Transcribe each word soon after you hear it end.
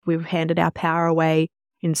We've handed our power away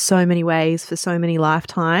in so many ways for so many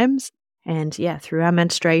lifetimes. And yeah, through our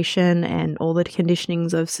menstruation and all the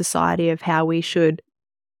conditionings of society of how we should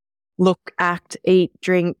look, act, eat,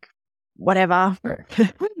 drink, whatever,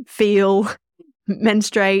 feel,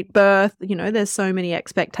 menstruate, birth, there's so many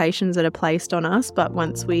expectations that are placed on us. But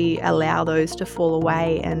once we allow those to fall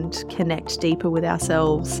away and connect deeper with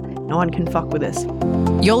ourselves, no one can fuck with us.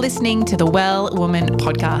 You're listening to the Well Woman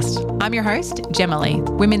podcast. I'm your host, Gemma Lee,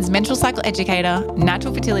 women's menstrual cycle educator,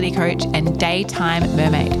 natural fertility coach, and daytime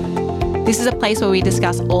mermaid. This is a place where we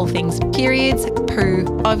discuss all things periods, poo,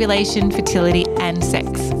 ovulation, fertility, and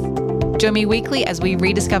sex. Join me weekly as we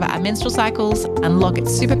rediscover our menstrual cycles, unlock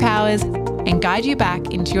its superpowers, and guide you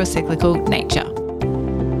back into your cyclical nature.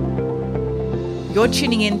 You're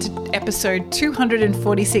tuning in to episode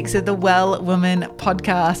 246 of the Well Woman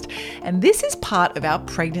podcast, and this is part of our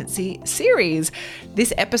pregnancy series.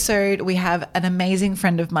 This episode, we have an amazing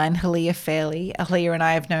friend of mine, Holliea Fairleigh. Holliea and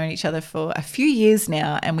I have known each other for a few years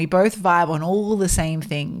now, and we both vibe on all the same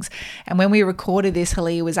things. And when we recorded this,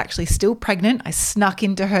 Holliea was actually still pregnant. I snuck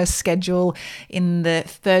into her schedule in the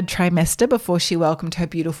third trimester before she welcomed her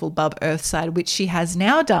beautiful bub Earthside, which she has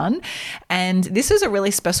now done. And this was a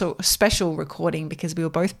really special recording because we were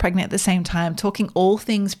both pregnant at the same time, talking all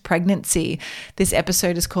things pregnancy. This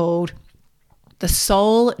episode is called The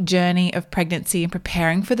Soul Journey of Pregnancy and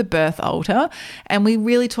Preparing for the Birth Altar. And we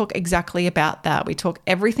really talk exactly about that. We talk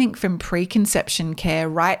everything from preconception care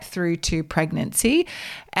right through to pregnancy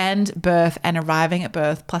and birth and arriving at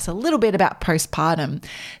birth, plus a little bit about postpartum.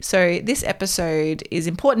 So this episode is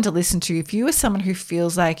important to listen to if you are someone who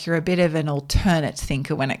feels like you're a bit of an alternate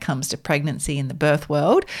thinker when it comes to pregnancy in the birth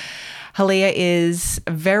world. Holliea is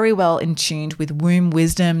very well in tuned with womb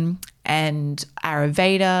wisdom and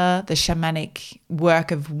Ayurveda, the shamanic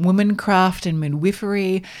work of womancraft and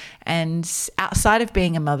midwifery. And outside of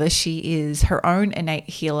being a mother, she is her own innate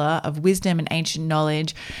healer of wisdom and ancient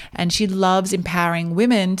knowledge. And she loves empowering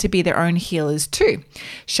women to be their own healers too,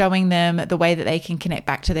 showing them the way that they can connect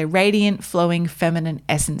back to their radiant, flowing feminine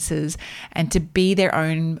essences and to be their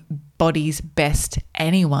own body's best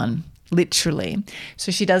anyone. Literally.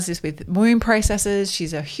 So she does this with womb processes.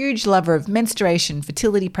 She's a huge lover of menstruation,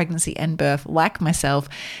 fertility, pregnancy, and birth, like myself.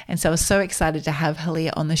 And so I was so excited to have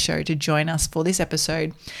Holliea on the show to join us for this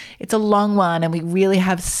episode. It's a long one and we really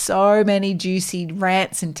have so many juicy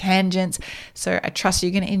rants and tangents. So I trust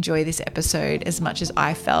you're going to enjoy this episode as much as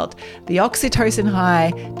I felt the oxytocin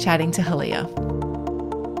high chatting to Holliea.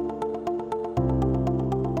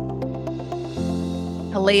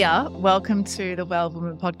 Holliea, welcome to the Well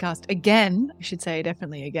Woman podcast again. I should say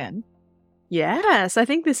definitely again. Yes, I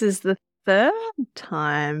think this is the third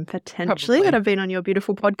time potentially that I've been on your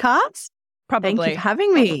beautiful podcast. Probably. Thank you for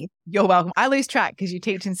having me. You're welcome. I lose track because you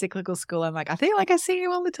teach in cyclical school. I'm like, I feel like I see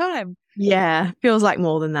you all the time. Yeah, feels like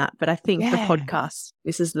more than that. But I think the podcast,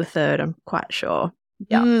 this is the third, I'm quite sure.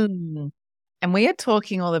 Yeah. And we are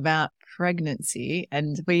talking all about pregnancy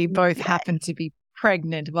and we both happen to be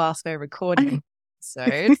pregnant whilst we're recording. So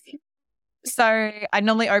I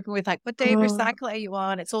normally open with like, what day of your cycle are you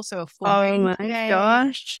on? It's also a full moon today.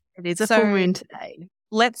 Gosh. It is a full moon today.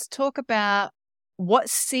 Let's talk about what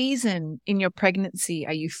season in your pregnancy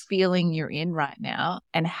are you feeling you're in right now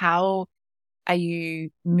and how are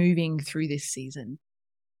you moving through this season?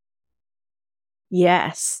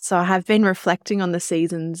 Yes. So I have been reflecting on the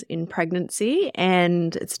seasons in pregnancy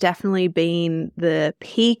and it's definitely been the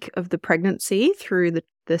peak of the pregnancy through the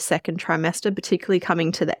second trimester, particularly coming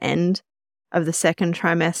to the end of the second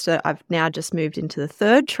trimester. I've now just moved into the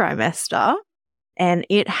third trimester and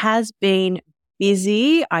it has been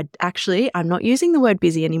busy. I'm not using the word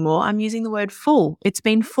busy anymore. I'm using the word full. It's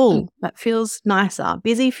been full. That feels nicer.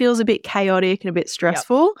 Busy feels a bit chaotic and a bit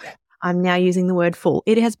stressful. Yep. I'm now using the word full.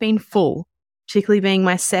 It has been full, particularly being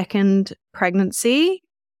my second pregnancy.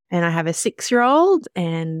 And I have a 6-year-old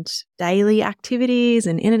and daily activities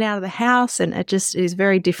and in and out of the house. And it just is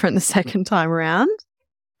very different the second time around.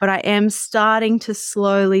 But I am starting to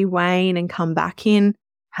slowly wane and come back in,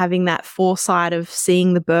 having that foresight of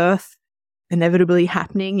seeing the birth inevitably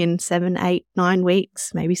happening in 7, 8, 9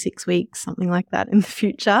 weeks, maybe 6 weeks, something like that in the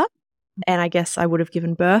future. And I guess I would have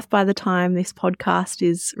given birth by the time this podcast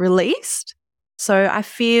is released. So I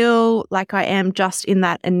feel like I am just in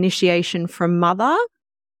that initiation from mother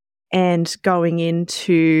and going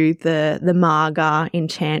into the Marga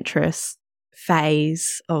Enchantress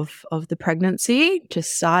phase of the pregnancy,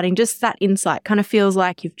 just that insight kind of feels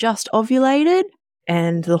like you've just ovulated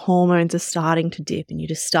and the hormones are starting to dip and you're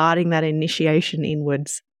just starting that initiation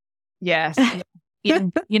inwards. Yes.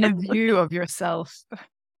 in a view of yourself.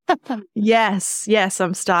 Yes.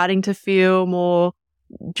 I'm starting to feel more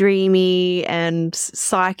dreamy and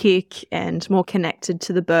psychic and more connected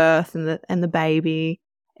to the birth and the baby.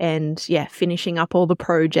 And yeah, finishing up all the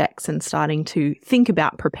projects and starting to think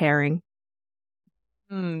about preparing.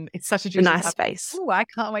 It's such a juicy nice space. Oh, I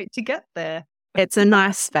can't wait to get there. It's a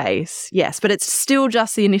nice space, yes, but it's still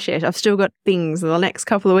just the initiation. I've still got things. The next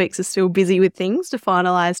couple of weeks are still busy with things to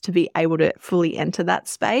finalize to be able to fully enter that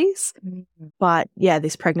space. But yeah,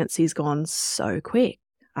 this pregnancy's gone so quick.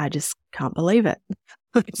 I just can't believe it.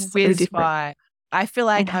 It's whizzed by. I feel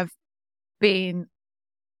like I've been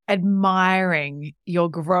admiring your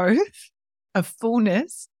growth of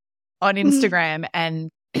fullness on Instagram,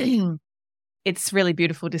 and it's really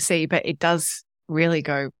beautiful to see, but it does really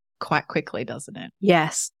go quite quickly, doesn't it?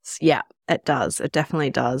 Yes. Yeah, it does. It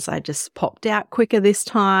definitely does. I just popped out quicker this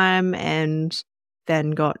time and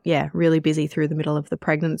then got, really busy through the middle of the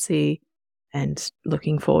pregnancy and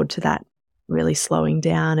looking forward to that really slowing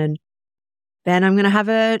down. And then I'm going to have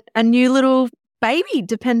a new little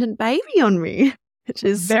dependent baby on me, which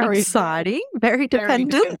is very exciting, very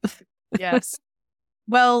dependent. Yes.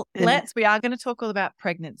 Well, we are going to talk all about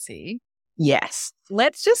pregnancy. Yes.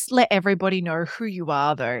 Let's just let everybody know who you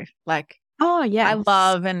are, though. Oh, yeah. I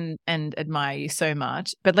love and admire you so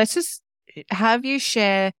much. But let's just have you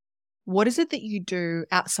share, what is it that you do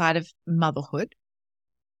outside of motherhood?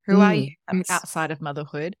 Who are you outside of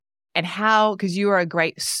motherhood? And how, because you are a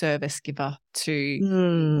great service giver to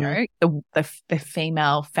the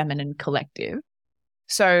female feminine collective.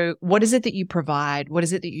 So what is it that you provide? What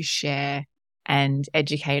is it that you share and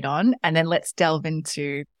educate on? And then let's delve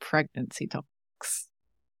into pregnancy topics.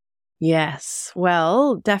 Yes.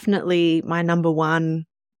 Well, definitely my number one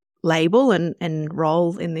label and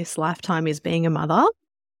role in this lifetime is being a mother.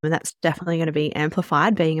 And that's definitely going to be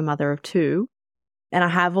amplified, being a mother of two. And I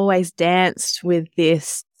have always danced with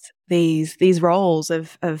these roles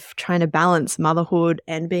of trying to balance motherhood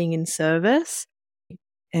and being in service.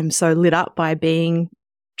 I'm so lit up by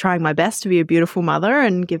trying my best to be a beautiful mother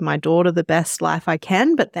and give my daughter the best life I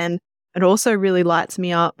can. But then it also really lights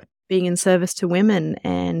me up being in service to women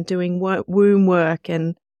and doing womb work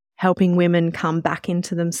and helping women come back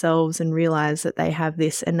into themselves and realize that they have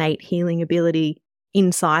this innate healing ability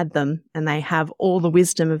inside them and they have all the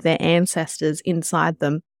wisdom of their ancestors inside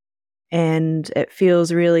them. And it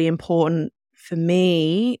feels really important for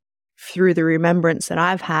me through the remembrance that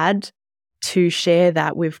I've had to share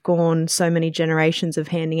that. We've gone so many generations of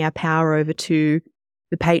handing our power over to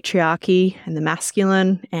the patriarchy and the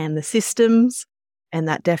masculine and the systems. And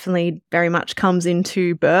that definitely very much comes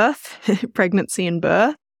into birth, pregnancy and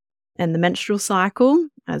birth, and the menstrual cycle,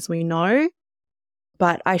 as we know.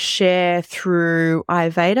 But I share through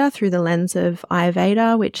Ayurveda, through the lens of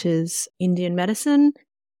Ayurveda, which is Indian medicine,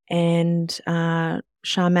 and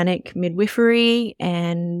shamanic midwifery,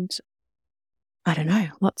 and I don't know,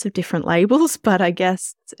 lots of different labels, but I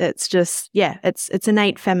guess it's just, it's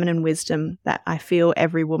innate feminine wisdom that I feel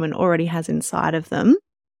every woman already has inside of them,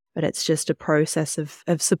 but it's just a process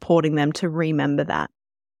of supporting them to remember that.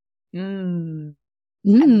 And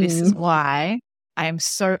this is why I am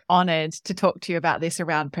so honored to talk to you about this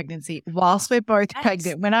around pregnancy whilst we're both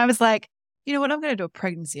pregnant. When I was like, you know what, I'm going to do a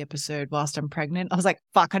pregnancy episode whilst I'm pregnant. I was like,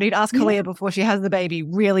 fuck, I need to ask Holliea before she has the baby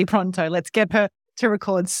really pronto. Let's get her to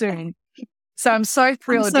record soon. So I'm so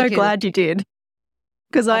thrilled. I'm so glad you did.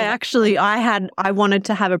 Because I wanted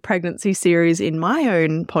to have a pregnancy series in my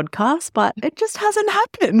own podcast, but it just hasn't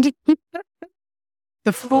happened.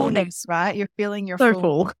 The fullness, right? You're feeling your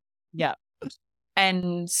full. Yeah.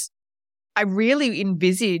 And I really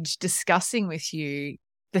envisage discussing with you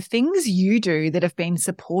the things you do that have been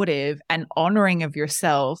supportive and honoring of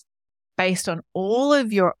yourself based on all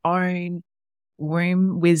of your own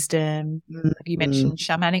womb wisdom. You mentioned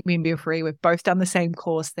shamanic midwifery. We've both done the same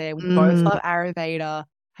course there. We both love Ayurveda,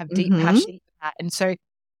 have deep passion for that. And so,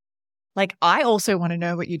 I also want to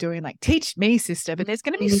know what you're doing. Teach me, sister. But there's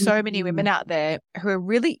going to be so many women out there who are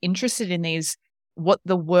really interested in these, what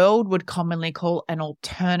the world would commonly call an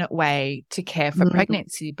alternate way to care for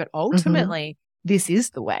pregnancy. But ultimately, this is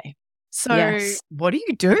the way. So what do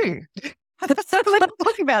you do? Let's talk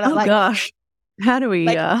about it. Oh, gosh. How do we,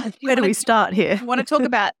 where do we start here? I want to talk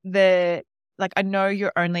about I know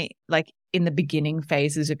you're only in the beginning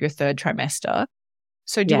phases of your third trimester.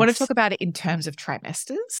 So do you want to talk about it in terms of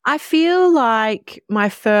trimesters? I feel like my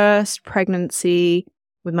first pregnancy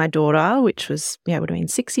with my daughter, which was, it would have been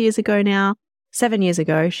 6 years ago now, 7 years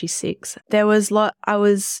ago, she's 6. I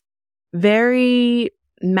was very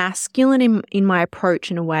masculine in my approach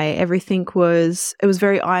in a way. It was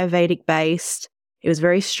very Ayurvedic based. It was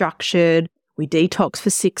very structured. We detoxed for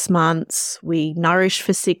 6 months. We nourished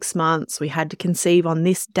for 6 months. We had to conceive on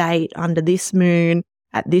this date under this moon.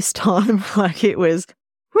 at this time, like it was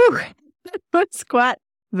quite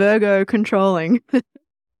Virgo controlling.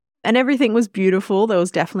 And everything was beautiful. There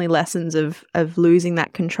was definitely lessons of losing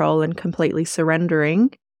that control and completely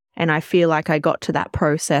surrendering. And I feel like I got to that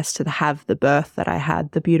process to have the birth that I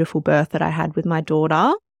had, the beautiful birth that I had with my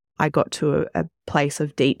daughter. I got to a place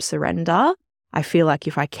of deep surrender. I feel like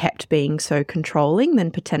if I kept being so controlling,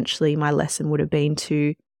 then potentially my lesson would have been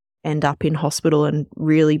to end up in hospital and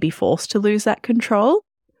really be forced to lose that control.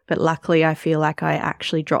 But luckily, I feel like I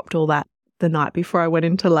actually dropped all that the night before I went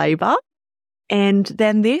into labour. And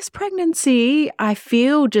then this pregnancy, I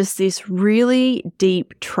feel just this really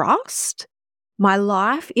deep trust. My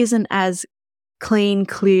life isn't as clean,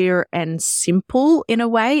 clear, and simple in a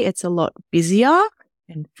way. It's a lot busier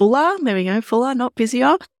and fuller. There we go, fuller, not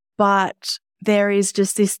busier. But there is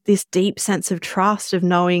just this deep sense of trust of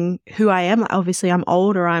knowing who I am. Obviously, I'm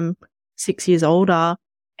older. I'm 6 years older,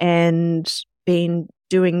 and been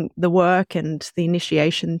doing the work, and the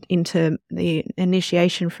initiation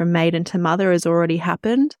from maiden to mother has already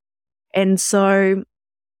happened. And so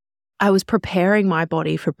I was preparing my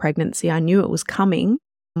body for pregnancy. I knew it was coming.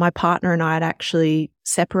 My partner and I had actually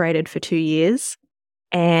separated for 2 years,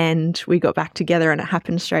 and we got back together and it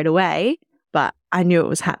happened straight away. But I knew it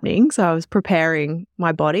was happening. So I was preparing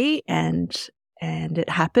my body, and it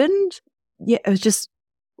happened. Yeah, it was just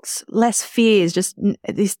less fears, just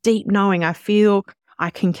this deep knowing. I feel I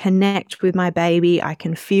can connect with my baby. I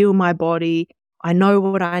can feel my body. I know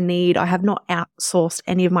what I need. I have not outsourced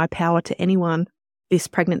any of my power to anyone this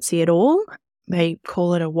pregnancy at all. They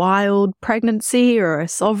call it a wild pregnancy or a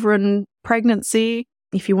sovereign pregnancy,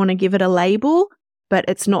 if you want to give it a label. But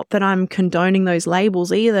it's not that I'm condoning those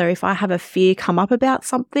labels either. If I have a fear come up about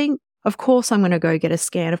something, of course I'm going to go get a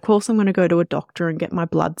scan. Of course I'm going to go to a doctor and get my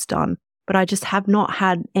bloods done. But I just have not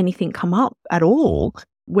had anything come up at all.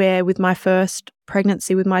 Where with my first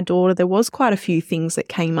pregnancy with my daughter, there was quite a few things that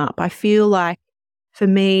came up. I feel like for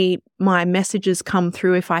me, my messages come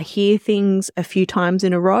through if I hear things a few times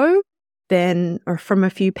in a row, then, or from a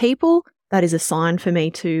few people, that is a sign for me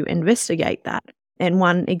to investigate that. And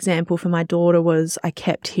one example for my daughter was I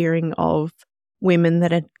kept hearing of women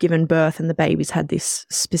that had given birth and the babies had this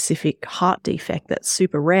specific heart defect that's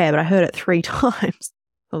super rare, but I heard it 3 times.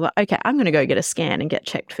 I was like, okay, I'm going to go get a scan and get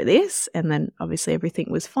checked for this. And then obviously everything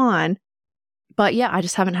was fine. But yeah, I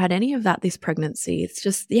just haven't had any of that this pregnancy. It's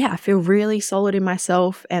just, yeah, I feel really solid in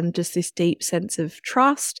myself, and just this deep sense of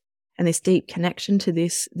trust and this deep connection to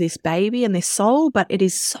this baby and this soul. But it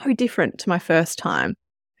is so different to my first time.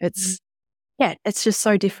 It's just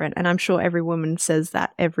so different. And I'm sure every woman says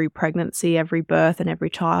that. Every pregnancy, every birth, and every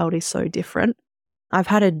child is so different. I've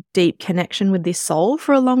had a deep connection with this soul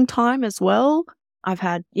for a long time as well. I've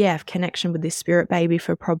had, connection with this spirit baby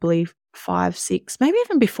for probably 5, 6, maybe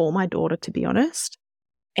even before my daughter, to be honest.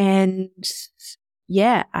 And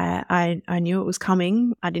yeah, I knew it was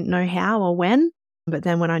coming. I didn't know how or when, but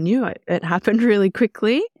then when I knew it happened really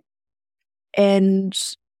quickly. And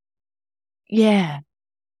yeah,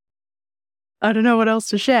 I don't know what else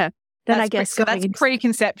to share. Then I guess that's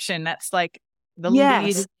preconception. That's like the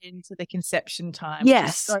lead into the conception time.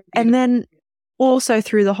 Yes, so and then also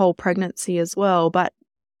through the whole pregnancy as well. But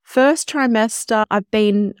first trimester,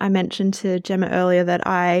 I mentioned to Gemma earlier that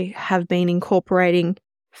I have been incorporating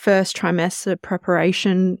first trimester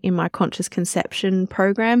preparation in my conscious conception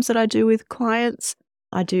programs that I do with clients.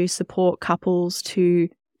 I do support couples to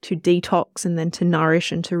detox and then to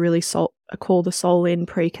nourish and to really call the soul in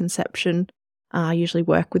preconception. I usually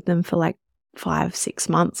work with them for like 5-6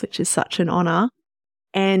 months, which is such an honor.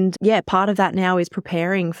 And yeah, part of that now is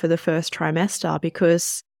preparing for the first trimester,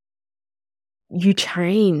 because you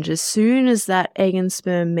change as soon as that egg and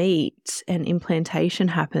sperm meet and implantation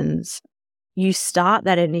happens. You start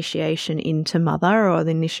that initiation into mother, or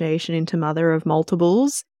the initiation into mother of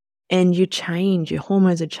multiples, and you change. Your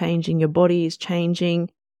hormones are changing, your body is changing,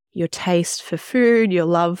 your taste for food, your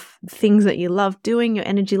love, things that you love doing, your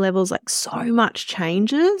energy levels, like so much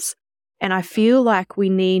changes. And I feel like we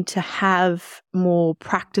need to have more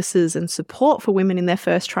practices and support for women in their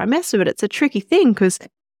first trimester, but it's a tricky thing because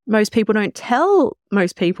most people don't tell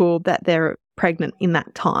most people that they're pregnant in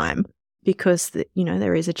that time, because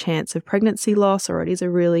there is a chance of pregnancy loss, or it is a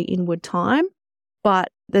really inward time.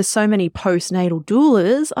 But there's so many postnatal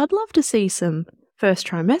doulas. I'd love to see some first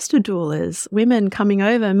trimester doulas, women coming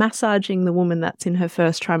over, massaging the woman that's in her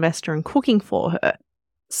first trimester and cooking for her.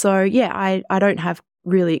 So yeah, I don't have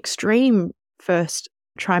really extreme first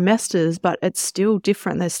trimesters, but it's still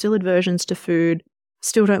different. There's still aversions to food,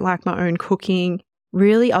 still don't like my own cooking.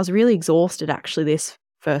 Really, I was really exhausted actually this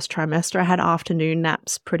first trimester. I had afternoon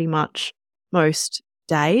naps pretty much most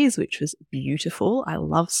days, which was beautiful. I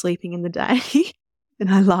love sleeping in the day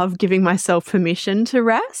and I love giving myself permission to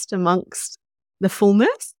rest amongst the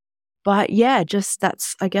fullness. But yeah, just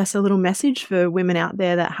that's, I guess, a little message for women out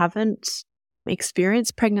there that haven't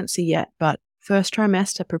experienced pregnancy yet, but first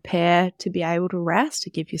trimester, prepare to be able to rest, to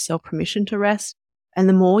give yourself permission to rest. And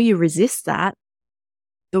the more you resist that,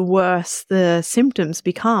 the worse the symptoms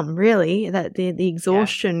become, really, that the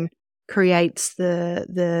exhaustion creates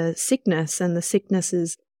the sickness, and the sickness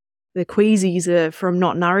is the queasies are from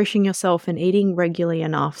not nourishing yourself and eating regularly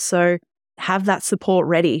enough. So have that support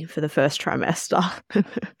ready for the first trimester.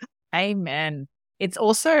 Amen. It's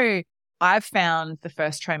also, I've found the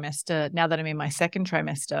first trimester, now that I'm in my second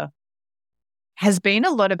trimester, has been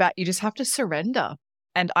a lot about you just have to surrender.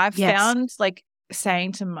 And I've found like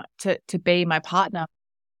saying to be my partner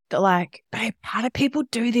that like, babe, how do people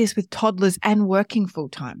do this with toddlers and working full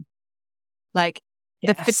time? Like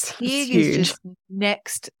the fatigue is just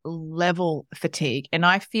next level fatigue. And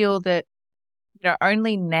I feel that,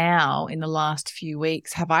 only now in the last few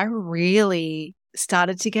weeks have I really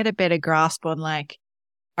started to get a better grasp on like,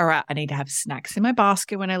 all right, I need to have snacks in my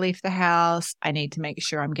basket when I leave the house. I need to make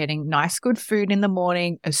sure I'm getting nice, good food in the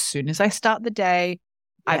morning as soon as I start the day.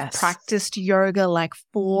 I've practiced yoga like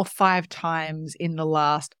 4 or 5 times in the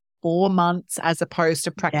last 4 months, as opposed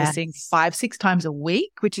to practicing 5-6 times a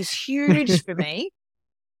week, which is huge for me.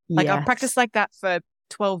 Like I've practiced like that for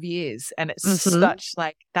 12 years, and it's such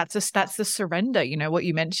like, that's the surrender, what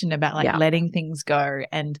you mentioned about like letting things go.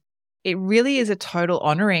 And it really is a total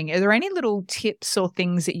honoring. Are there any little tips or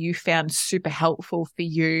things that you found super helpful for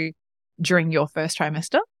you during your first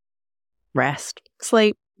trimester? Rest,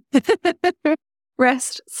 sleep,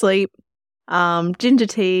 rest, sleep, ginger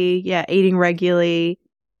tea, eating regularly.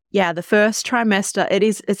 Yeah, the first trimester,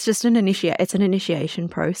 it's just an initiation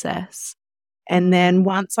process. And then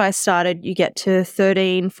once I started, you get to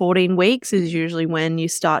 13, 14 weeks is usually when you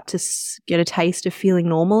start to get a taste of feeling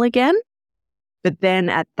normal again. But then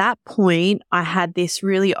at that point, I had this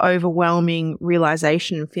really overwhelming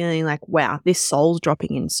realization and feeling like, wow, this soul's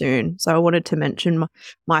dropping in soon. So I wanted to mention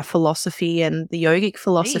my philosophy, and the yogic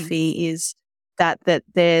philosophy is that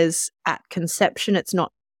there's at conception, it's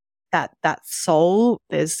not that soul.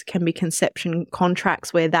 Can be conception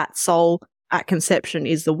contracts where that soul at conception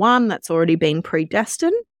is the one that's already been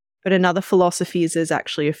predestined. But another philosophy is there's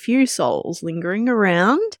actually a few souls lingering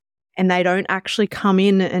around, and they don't actually come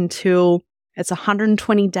in until it's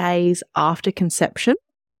 120 days after conception.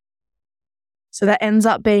 So that ends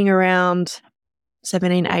up being around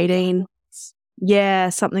 17, 18. Yeah,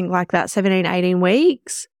 something like that. 17, 18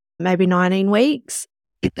 weeks, maybe 19 weeks.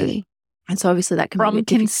 And so obviously that can be from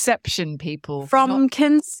conception, people. From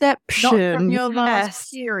conception. Not from your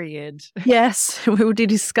last period. Yes, we will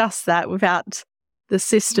discuss that without the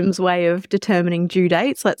system's way of determining due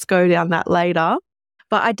dates. Let's go down that later.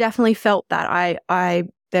 But I definitely felt that.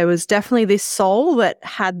 There was definitely this soul that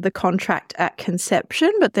had the contract at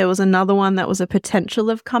conception, but there was another one that was a potential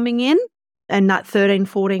of coming in. And that 13,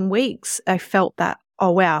 14 weeks, I felt that,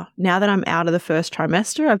 oh, wow, now that I'm out of the first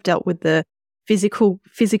trimester, I've dealt with the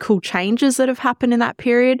physical changes that have happened in that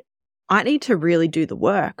period. I need to really do the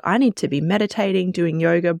work. I need to be meditating, doing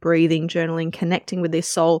yoga, breathing, journaling, connecting with this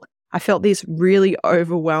soul. I felt this really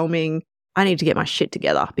overwhelming, I need to get my shit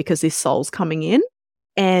together because this soul's coming in.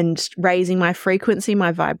 And raising my frequency,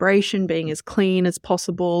 my vibration, being as clean as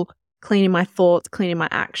possible, cleaning my thoughts, cleaning my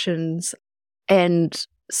actions. And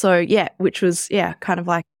so, which was, kind of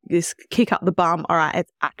like this kick up the bum. All right,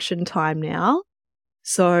 it's action time now.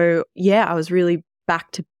 So, I was really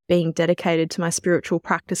back to being dedicated to my spiritual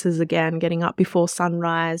practices again, getting up before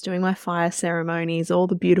sunrise, doing my fire ceremonies, all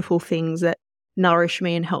the beautiful things that nourish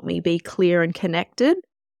me and help me be clear and connected.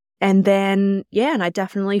 And then, and I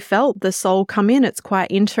definitely felt the soul come in. It's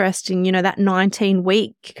quite interesting. That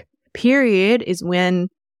 19-week period is when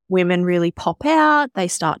women really pop out. They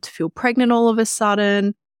start to feel pregnant all of a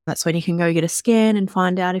sudden. That's when you can go get a scan and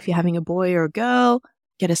find out if you're having a boy or a girl,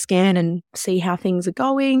 get a scan and see how things are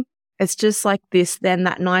going. It's just like this. Then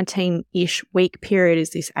that 19-ish week period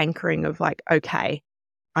is this anchoring of like, okay,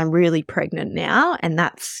 I'm really pregnant now. And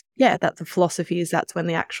that's the philosophy is that's when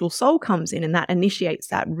the actual soul comes in and that initiates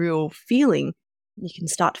that real feeling. You can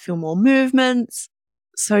start to feel more movements.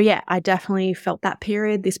 So I definitely felt that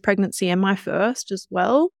period, this pregnancy and my first as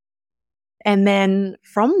well. And then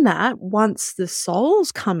from that, once the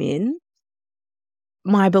souls come in,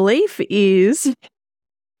 my belief is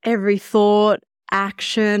every thought,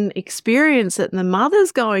 action, experience that the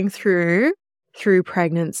mother's going through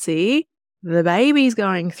pregnancy, the baby's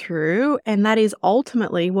going through, and that is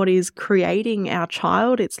ultimately what is creating our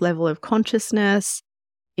child, its level of consciousness,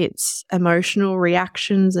 its emotional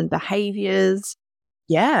reactions and behaviors.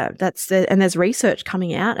 Yeah, and there's research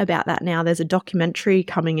coming out about that now. There's a documentary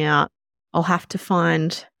coming out. I'll have to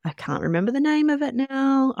find, I can't remember the name of it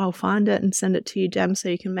now. I'll find it and send it to you, Jem, so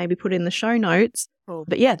you can maybe put it in the show notes. Cool.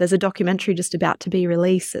 But yeah, there's a documentary just about to be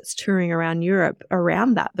released that's touring around Europe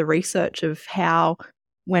around that, the research of how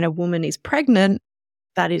when a woman is pregnant,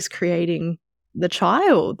 that is creating the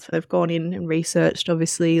child. They've gone in and researched,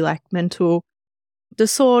 obviously, like mental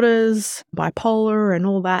disorders, bipolar and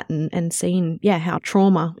all that, and seen, how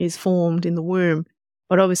trauma is formed in the womb.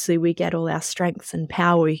 But obviously we get all our strengths and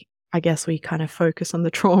power. I guess we kind of focus on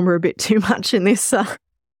the trauma a bit too much in this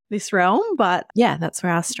realm. But yeah, that's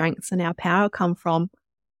where our strengths and our power come from.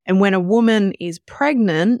 And when a woman is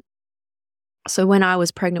pregnant, so when I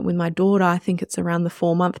was pregnant with my daughter, I think it's around the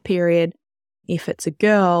 4-month period. If it's a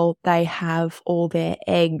girl, they have all their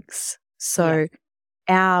eggs. So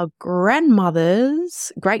our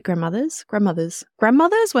grandmothers, grandmothers,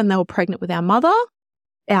 when they were pregnant with our mother,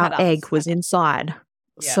 our egg was inside.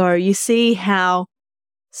 Yeah. So you see how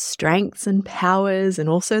strengths and powers and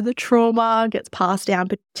also the trauma gets passed down,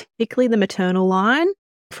 particularly the maternal line,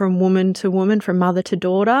 from woman to woman, from mother to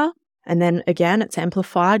daughter. And then again, it's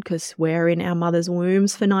amplified because we're in our mother's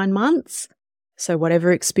wombs for 9 months. So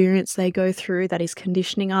whatever experience they go through, that is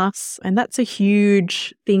conditioning us. And that's a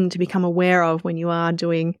huge thing to become aware of when you are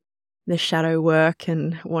doing the shadow work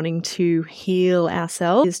and wanting to heal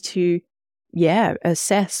ourselves, is to,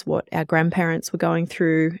 assess what our grandparents were going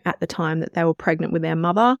through at the time that they were pregnant with our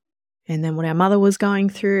mother, and then what our mother was going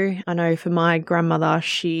through. I know for my grandmother,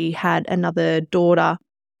 she had another daughter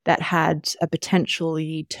that had a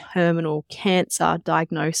potentially terminal cancer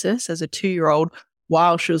diagnosis as a 2-year-old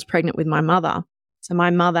while she was pregnant with my mother. So my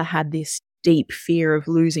mother had this deep fear of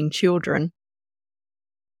losing children.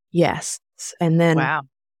 Yes. And then I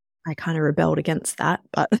kind of rebelled against that,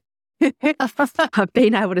 but I've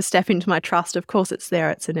been able to step into my trust. Of course, it's there.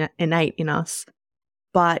 It's innate in us.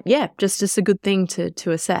 But yeah, just a good thing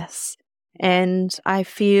to assess. And I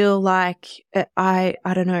feel like I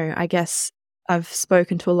don't know, I guess I've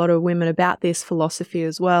spoken to a lot of women about this philosophy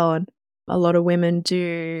as well. And a lot of women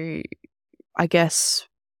do, I guess,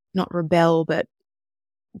 not rebel, but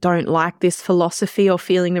don't like this philosophy or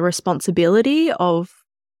feeling the responsibility of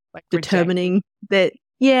determining that,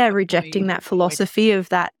 rejecting that philosophy of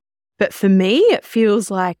that. But for me, it feels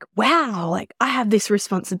like, wow, like I have this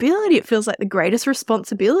responsibility. It feels like the greatest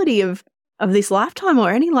responsibility of this lifetime or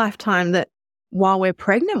any lifetime, that while we're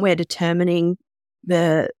pregnant, we're determining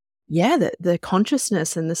the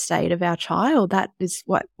consciousness and the state of our child. That is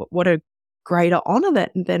what a greater honor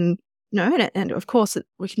than and of course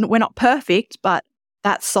we're not perfect, but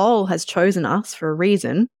that soul has chosen us for a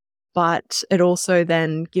reason. But it also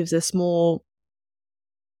then gives us more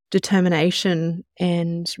determination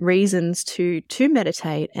and reasons to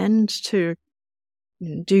meditate and to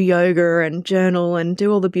do yoga and journal and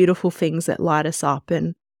do all the beautiful things that light us up.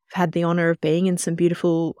 And I've had the honor of being in some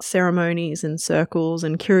beautiful ceremonies and circles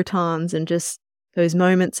and kirtans, and just those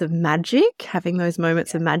moments of magic, having those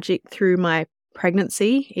moments of magic through my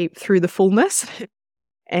pregnancy, through the fullness.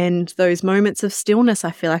 And those moments of stillness,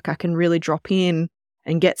 I feel like I can really drop in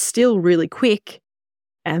and get still really quick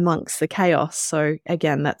amongst the chaos. So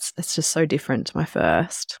again, it's just so different to my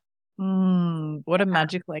first. What a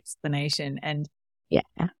magical explanation. And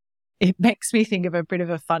it makes me think of a bit of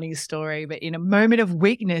a funny story, but in a moment of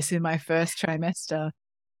weakness in my first trimester,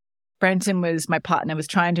 Brenton my partner, was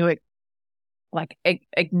trying to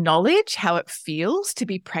acknowledge how it feels to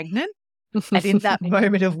be pregnant. And in that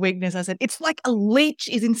moment of weakness, I said, it's like a leech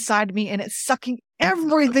is inside me and it's sucking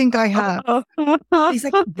everything I have. He's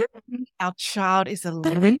like, our child is a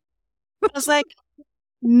leech. I was like,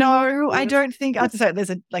 no, I don't think. So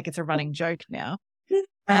it's a running joke now.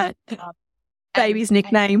 Baby's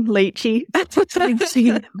nickname, Leechy.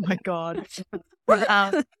 Oh my God.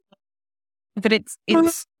 But it's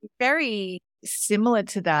very similar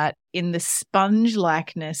to that in the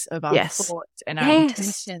sponge-likeness of our thoughts and our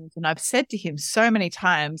intentions. And I've said to him so many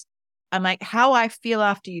times, I'm like, how I feel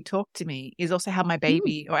after you talk to me is also how my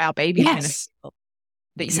baby or our baby is going to feel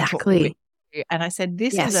that you talk to me. And I said,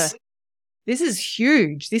 this is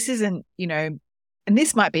huge. This isn't, and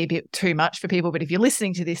this might be a bit too much for people, but if you're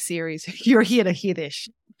listening to this series, you're here to hear this.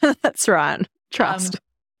 That's right. Trust.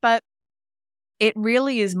 But it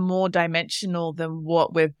really is more dimensional than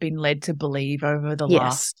what we've been led to believe over the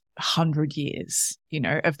last 100 years,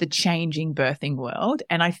 of the changing birthing world.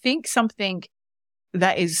 And I think something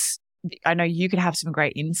that is, I know you could have some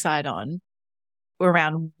great insight on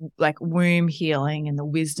around like womb healing and the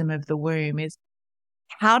wisdom of the womb, is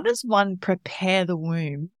how does one prepare the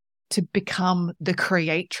womb to become the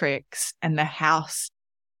creatrix and the house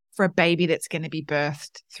for a baby that's going to be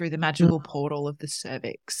birthed through the magical portal of the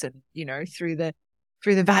cervix and, through the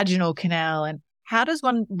vaginal canal. And how does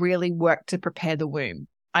one really work to prepare the womb?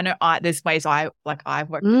 I know there's ways I've worked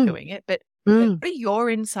at doing it, but what are your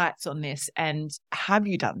insights on this? And have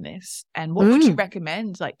you done this? And what would you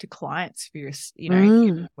recommend to clients for your,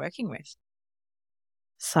 you're working with?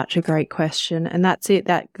 Such a great question. And that's it.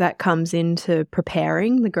 That comes into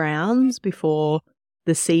preparing the grounds before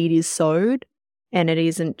the seed is sowed. And it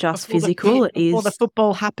isn't just physical. Before the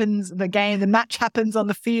football happens, the match happens on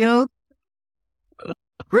the field.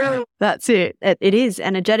 That's it. It is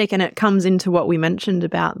energetic, and it comes into what we mentioned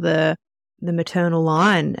about the maternal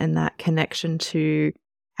line and that connection to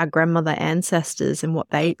our grandmother ancestors and what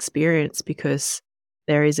they experienced, because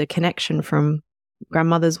there is a connection from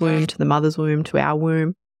grandmother's womb to the mother's womb to our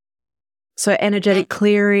womb. So energetic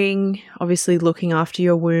clearing, obviously looking after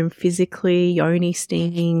your womb physically, yoni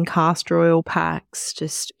steaming, castor oil packs,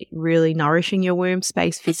 just really nourishing your womb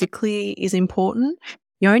space physically is important.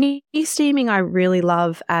 Yoni steaming I really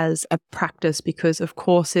love as a practice because, of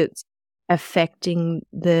course, it's affecting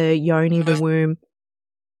the yoni, the womb,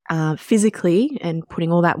 physically, and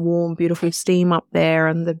putting all that warm, beautiful steam up there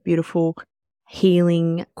and the beautiful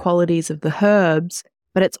healing qualities of the herbs.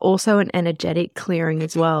 But it's also an energetic clearing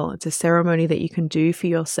as well. It's a ceremony that you can do for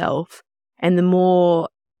yourself. And the more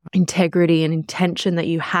integrity and intention that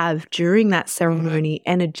you have during that ceremony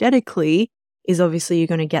energetically is obviously you're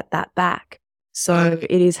going to get that back. So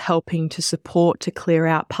it is helping to support, to clear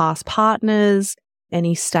out past partners,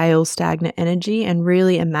 any stale, stagnant energy, and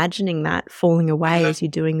really imagining that falling away as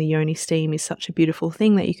you're doing the yoni steam is such a beautiful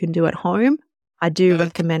thing that you can do at home. I do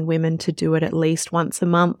recommend women to do it at least once a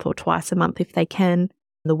month or twice a month if they can.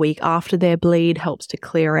 The week after their bleed helps to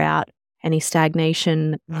clear out any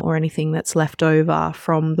stagnation or anything that's left over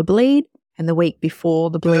from the bleed. And the week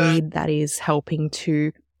before the bleed, that is helping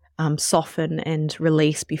to soften and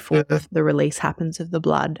release before the release happens of the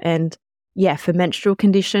blood. And yeah, for menstrual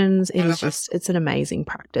conditions, it's an amazing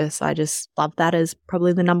practice. I just love that as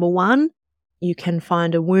probably the number one. You can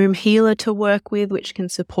find a womb healer to work with, which can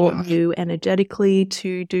support you energetically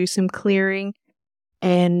to do some clearing.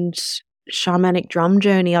 And shamanic drum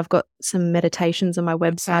journey. I've got some meditations on my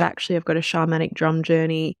website. Actually, I've got a shamanic drum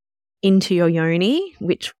journey into your yoni,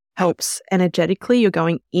 which helps energetically. You're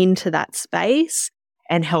going into that space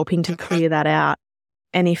and helping to clear that out.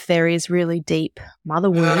 And if there is really deep mother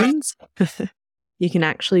wounds, you can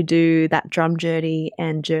actually do that drum journey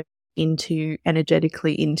and journey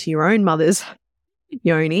energetically into your own mother's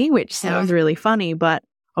yoni, which sounds really funny, but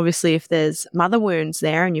obviously if there's mother wounds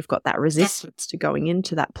there and you've got that resistance to going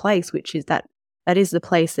into that place, which is that is the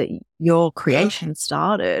place that your creation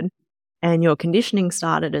started and your conditioning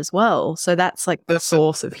started as well. So that's like the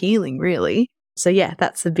source of healing, really. So yeah,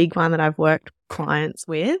 that's the big one that I've worked clients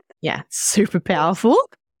with. Yeah, it's super powerful.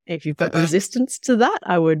 If you've got resistance to that,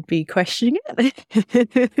 I would be questioning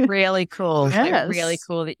it. Really cool. Yes. Really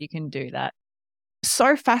cool that you can do that.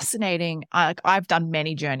 So fascinating. I've done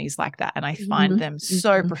many journeys like that and I find them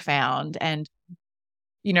so profound. And,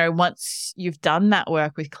 once you've done that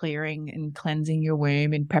work with clearing and cleansing your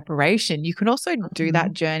womb in preparation, you can also do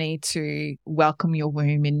that journey to welcome your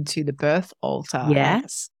womb into the birth altar.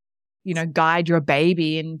 Yes. Guide your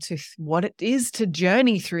baby into what it is to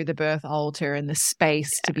journey through the birth altar and the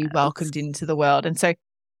space to be welcomed into the world. And so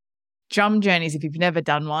drum journeys, if you've never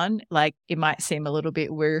done one, it might seem a little bit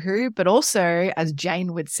woohoo, but also, as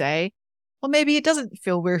Jane would say, well, maybe it doesn't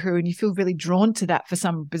feel woohoo and you feel really drawn to that for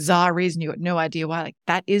some bizarre reason. You've got no idea why.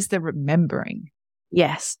 That is the remembering.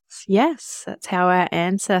 Yes. That's how our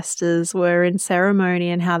ancestors were in ceremony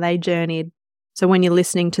and how they journeyed. So when you're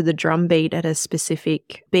listening to the drum beat at a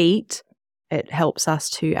specific beat, it helps us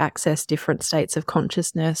to access different states of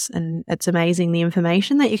consciousness. And it's amazing the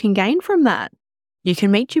information that you can gain from that. You can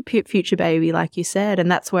meet your future baby, like you said, and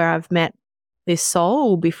that's where I've met this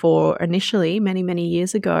soul before initially, many, many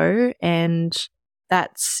years ago. And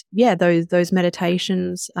that's, those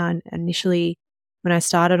meditations initially when I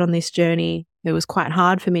started on this journey, it was quite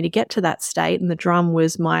hard for me to get to that state. And the drum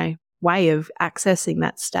was my way of accessing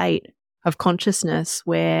that state of consciousness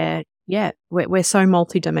where, we're so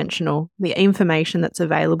multidimensional. The information that's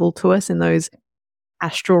available to us in those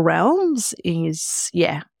astral realms is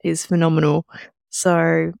phenomenal.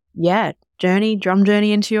 So, drum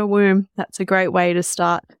journey into your womb. That's a great way to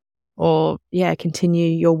start or, continue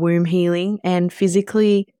your womb healing. And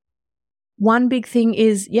physically, one big thing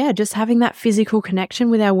is, just having that physical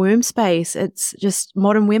connection with our womb space. It's just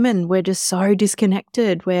modern women, we're just so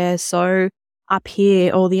disconnected. We're so up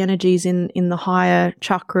here, all the energies in the higher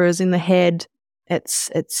chakras in the head,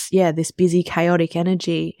 this busy, chaotic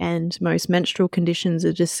energy, and most menstrual conditions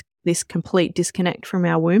are just this complete disconnect from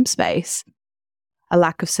our womb space, a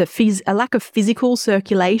lack of physical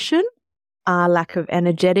circulation, a lack of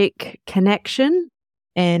energetic connection,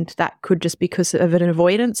 and that could just be because of an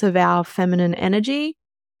avoidance of our feminine energy,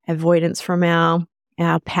 avoidance from our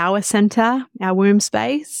power center, our womb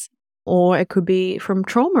space, or it could be from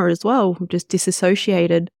trauma as well, just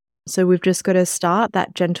disassociated. So we've just got to start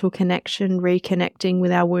that gentle connection, reconnecting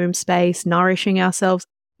with our womb space, nourishing ourselves,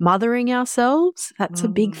 mothering ourselves. That's a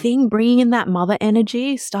big thing, bringing in that mother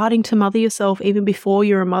energy, starting to mother yourself even before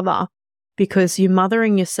you're a mother, because you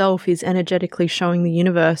mothering yourself is energetically showing the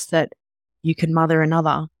universe that you can mother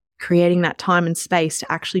another, creating that time and space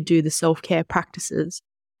to actually do the self-care practices.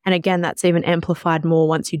 And again, that's even amplified more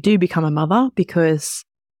once you do become a mother, because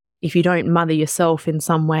if you don't mother yourself in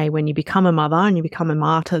some way when you become a mother and you become a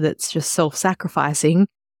martyr that's just self-sacrificing,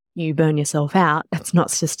 you burn yourself out. That's not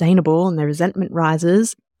sustainable and the resentment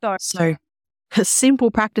rises. So simple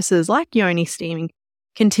practices like yoni steaming,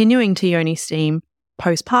 continuing to yoni steam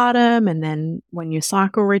postpartum, and then when your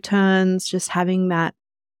cycle returns, just having that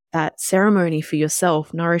ceremony for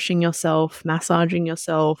yourself, nourishing yourself, massaging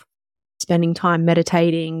yourself, spending time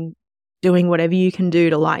meditating, doing whatever you can do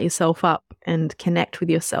to light yourself up and connect with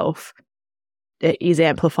yourself. It is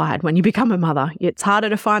amplified when you become a mother. It's harder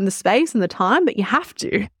to find the space and the time, but you have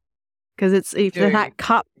to, because it's that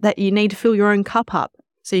cup that you need to fill your own cup up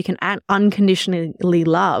so you can unconditionally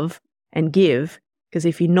love and give. Because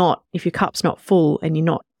if your cup's not full and you're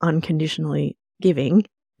not unconditionally giving,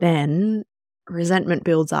 then resentment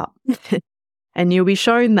builds up. And you'll be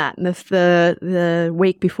shown that in the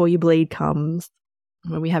week before your bleed comes,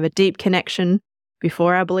 when we have a deep connection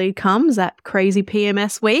before our bleed comes, that crazy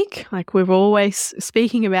PMS week, like we're always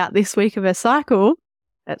speaking about this week of our cycle,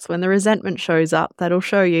 that's when the resentment shows up. That'll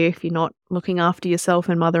show you if you're not looking after yourself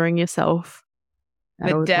and mothering yourself.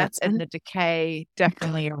 The death and the decay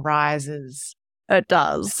definitely arises. It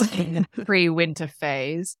does. In the pre-winter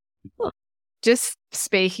phase. Just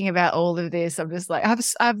speaking about all of this, I'm just like, I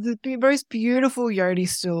have the most beautiful yoni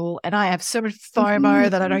stool, and I have so much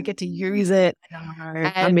FOMO that I don't get to use it.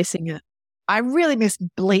 I'm missing it. I really miss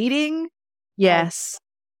bleeding. Yes.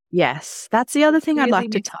 That's the other thing I'd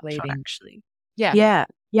like to touch on, actually. Yeah.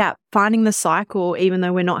 Finding the cycle, even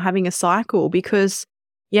though we're not having a cycle, because,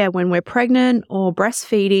 when we're pregnant or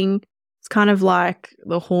breastfeeding, it's kind of like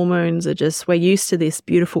the hormones are just, we're used to this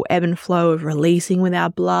beautiful ebb and flow of releasing with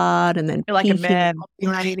our blood and then you're like a man.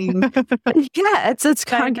 It's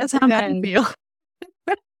kind of how men feel.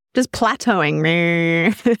 Just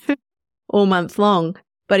plateauing all month long.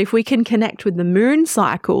 But if we can connect with the moon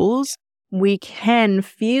cycles, we can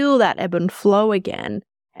feel that ebb and flow again.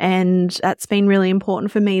 And that's been really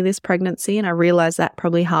important for me this pregnancy. And I realized that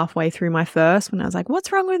probably halfway through my first, when I was like,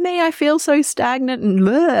 what's wrong with me? I feel so stagnant and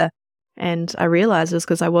bleh. And I realized it was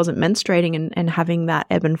because I wasn't menstruating and having that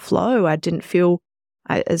ebb and flow. I didn't feel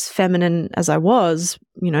as feminine as I was,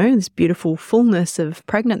 this beautiful fullness of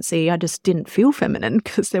pregnancy. I just didn't feel feminine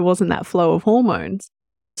because there wasn't that flow of hormones.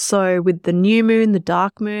 So with the new moon, the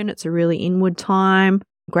dark moon, it's a really inward time,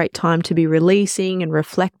 great time to be releasing and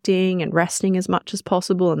reflecting and resting as much as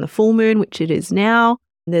possible. And the full moon, which it is now,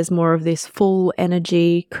 there's more of this full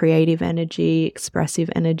energy, creative energy, expressive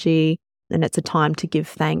energy. And it's a time to give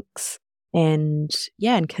thanks and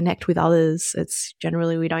connect with others. It's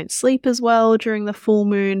generally we don't sleep as well during the full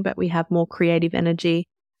moon, but we have more creative energy.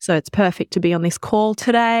 So it's perfect to be on this call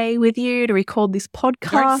today with you to record this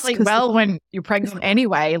podcast. You don't sleep well when you're pregnant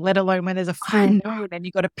anyway, let alone when there's a full moon and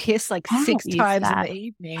you got to piss like 6 times in the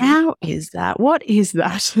evening. How is that? What is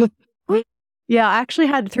that? Yeah, I actually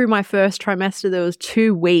had, through my first trimester, there was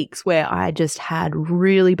 2 weeks where I just had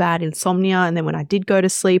really bad insomnia. And then when I did go to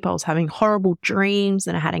sleep, I was having horrible dreams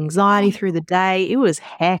and I had anxiety through the day. It was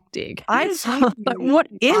hectic. I was like, what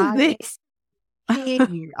is this? I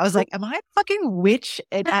was like, am I a fucking witch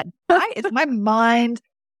at night? Is my mind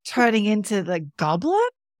turning into the goblin?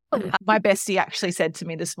 My bestie actually said to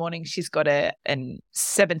me this morning, she's got a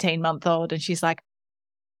 17-month-old, and she's like,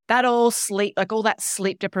 that all sleep, like all that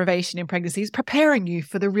sleep deprivation in pregnancy is preparing you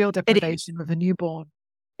for the real deprivation of a newborn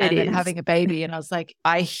and then having a baby. And I was like,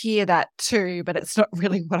 I hear that too, but it's not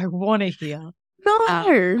really what I want to hear.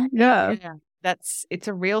 No. Yeah. It's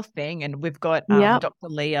a real thing. And we've got Dr.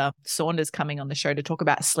 Holliea Saunders coming on the show to talk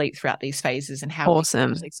about sleep throughout these phases and how we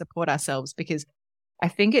can actually support ourselves, because I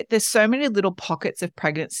think there's so many little pockets of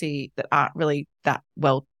pregnancy that aren't really that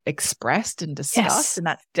well expressed and discussed, and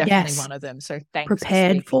that's definitely one of them. So thanks.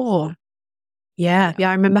 Prepared for. Yeah.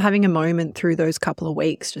 I remember having a moment through those couple of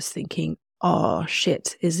weeks just thinking, oh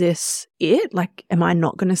shit, is this it? Like, am I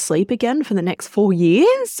not going to sleep again for the next 4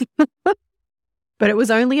 years? But it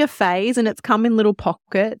was only a phase, and it's come in little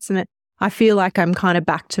pockets, and I feel like I'm kind of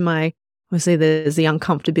back to obviously there's the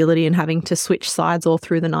uncomfortability in having to switch sides all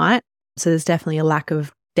through the night. So there's definitely a lack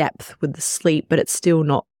of depth with the sleep, but it's still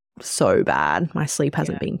not so bad. My sleep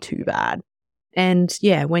hasn't been too bad. And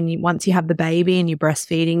yeah, once you have the baby and you're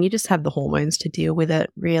breastfeeding, you just have the hormones to deal with it,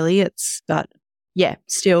 really. But yeah,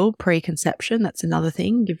 still preconception, that's another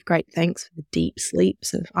thing. Give great thanks for the deep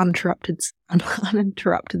sleeps of uninterrupted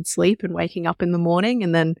sleep and waking up in the morning,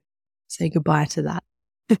 and then say goodbye to that.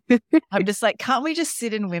 I'm just like, can't we just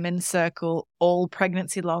sit in women's circle all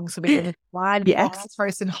pregnancy long so we can wide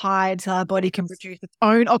oxytocin high till our body can produce its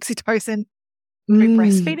own oxytocin?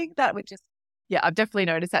 Breastfeeding, that would just, I've definitely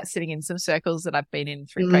noticed that sitting in some circles that I've been in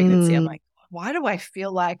through pregnancy. I'm like, why do I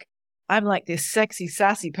feel like I'm like this sexy,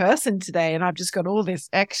 sassy person today, and I've just got all this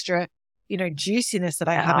extra, juiciness that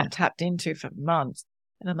I haven't tapped into for months.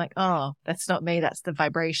 And I'm like, oh, that's not me. That's the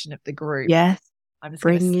vibration of the group. Yes. I'm just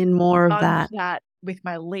bringing in more of that with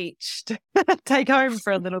my leech to take home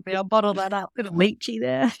for a little bit. I'll bottle that up. Little leechy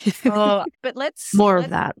there. But let's more of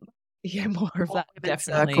that. Yeah, more of that.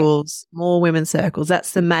 Definitely. More women's circles.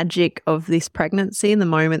 That's the magic of this pregnancy, and the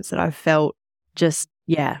moments that I've felt just,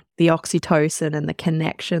 the oxytocin and the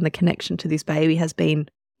connection to this baby has been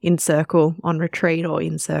in circle, on retreat or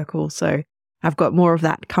in circle. So I've got more of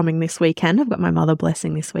that coming this weekend. I've got my mother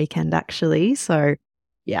blessing this weekend, actually. So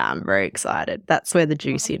yeah, I'm very excited. That's where the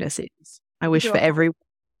juiciness is. I wish for everyone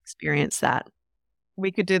to experience that.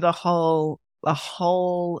 We could do the whole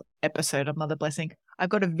episode of mother blessing. I've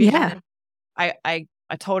got a vision. Yeah. I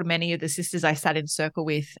told many of the sisters I sat in circle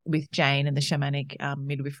with Jane and the shamanic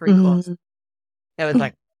midwifery course. There was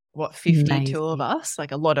like, 52 of us,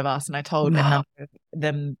 like a lot of us. And I told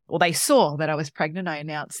them, well, they saw that I was pregnant. I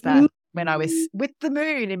announced that when I was with the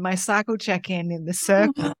moon in my cycle check-in in the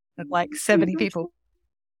circle of like 70 people.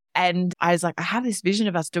 And I was like, I have this vision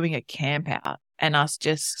of us doing a camp out and us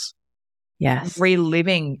just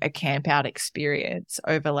reliving a camp out experience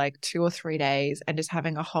over like 2 or 3 days, and just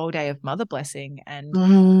having a whole day of mother blessing and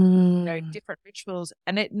different rituals,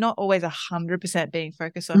 and it not always 100% being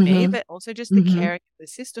focused on me, but also just the caring of the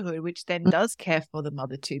sisterhood, which then does care for the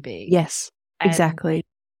mother to be. Yes, exactly.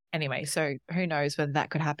 Anyway, so who knows whether that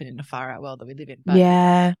could happen in the far out world that we live in. But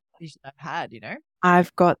vision I've had,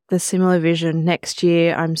 I've got the similar vision. Next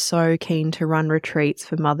year, I'm so keen to run retreats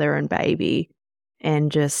for mother and baby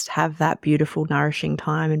and just have that beautiful, nourishing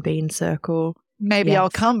time and be in circle. Maybe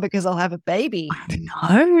I'll come because I'll have a baby.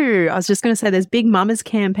 No, I was just going to say there's Big Mama's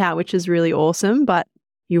Camp out, which is really awesome, but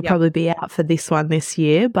you'll probably be out for this one this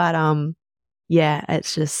year. But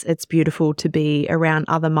it's beautiful to be around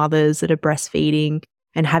other mothers that are breastfeeding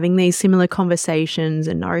and having these similar conversations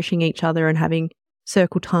and nourishing each other and having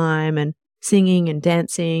circle time and singing and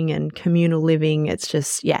dancing and communal living. It's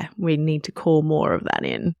just, we need to call more of that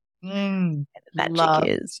in.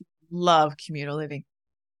 Love communal living.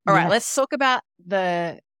 All right, let's talk about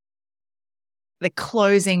the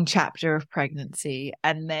closing chapter of pregnancy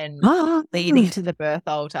and then leading to the birth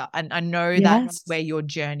altar. And I know that's where you're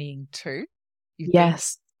journeying to. You've been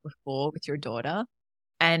before with your daughter.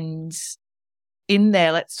 And in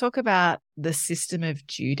there, let's talk about the system of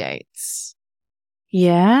due dates.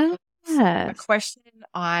 Yeah. A question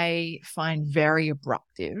I find very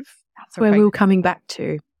abruptive. That's where we were coming back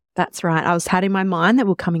to. That's right. I had in my mind that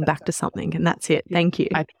we're coming back to something, and that's it. Thank you.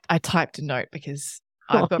 I typed a note because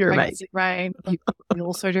I've got pregnancy brain. You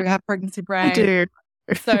also do have pregnancy brain. I do.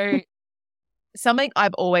 So something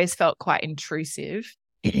I've always felt quite intrusive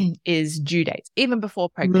is due dates, even before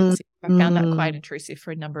pregnancy. I found that quite intrusive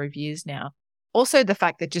for a number of years now. Also, the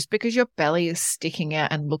fact that just because your belly is sticking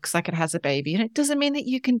out and looks like it has a baby, and it doesn't mean that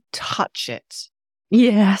you can touch it.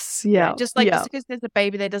 Yes, yeah. Just because there's a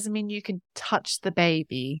baby there doesn't mean you can touch the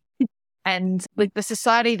baby. And like the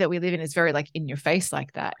society that we live in is very like in your face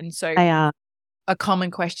like that. And so a common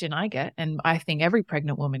question I get, and I think every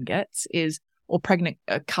pregnant woman gets, is, or pregnant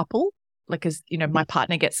couple, like, as my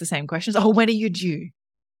partner gets the same questions. Oh, when are you due?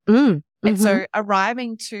 And so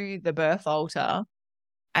arriving to the birth altar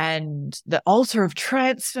and the altar of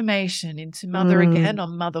transformation into mother again,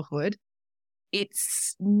 on motherhood,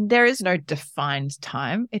 there is no defined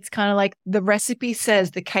time. It's kind of like the recipe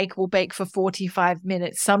says the cake will bake for 45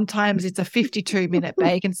 minutes. Sometimes it's a 52-minute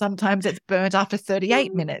bake, and sometimes it's burnt after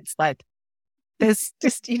 38 minutes. Like, there's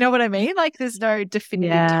just, you know what I mean? Like, there's no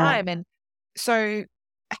definitive time. And so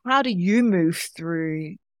how do you move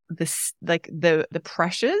through this, like the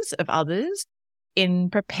pressures of others in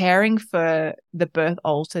preparing for the birth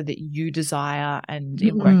altar that you desire and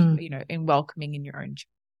in welcoming in your own?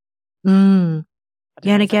 Mm.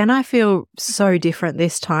 Yeah, and again, I feel so different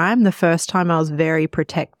this time. The first time I was very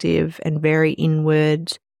protective and very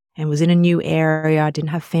inward and was in a new area. I didn't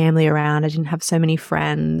have family around. I didn't have so many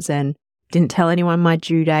friends and didn't tell anyone my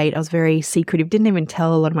due date. I was very secretive. Didn't even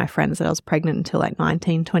tell a lot of my friends that I was pregnant until like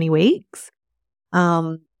 19, 20 weeks.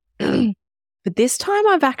 But this time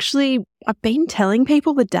I've been telling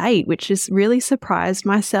people the date, which has really surprised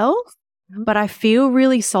myself. But I feel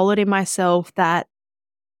really solid in myself that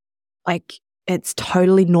like it's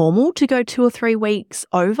totally normal to go 2 or 3 weeks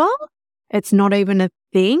over. It's not even a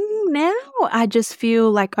thing now. I just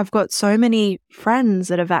feel like I've got so many friends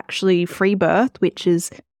that have actually free birth,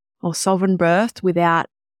 or sovereign birth without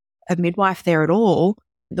a midwife there at all.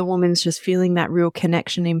 The woman's just feeling that real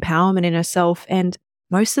connection, empowerment in herself. And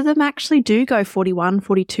most of them actually do go 41,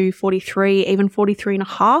 42, 43, even 43 and a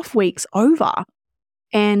half weeks over.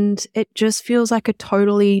 And it just feels like a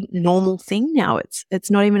totally normal thing now.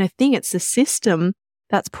 It's not even a thing. It's the system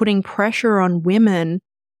that's putting pressure on women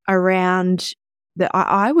around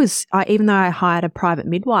even though I hired a private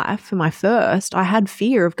midwife for my first, I had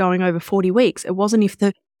fear of going over 40 weeks. It wasn't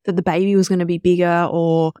that the baby was going to be bigger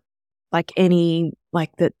or that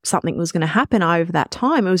something was going to happen over that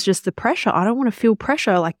time. It was just the pressure. I don't want to feel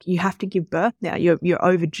pressure like you have to give birth now. You're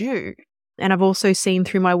overdue. And I've also seen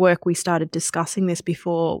through my work, we started discussing this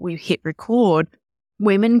before we hit record,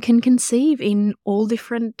 women can conceive in all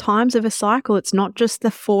different times of a cycle. It's not just the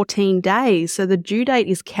 14 days. So the due date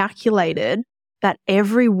is calculated that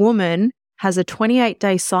every woman has a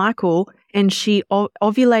 28-day cycle and she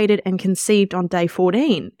ovulated and conceived on day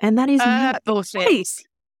 14. And that is bullshit.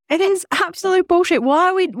 It is absolute bullshit. Why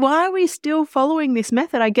are we still following this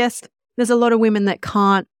method? I guess there's a lot of women that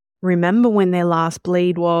can't remember when their last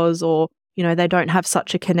bleed was, or they don't have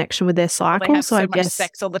such a connection with their cycle. They have so much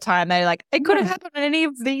sex all the time. They're like, it could have happened in any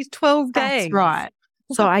of these 12 days. That's right.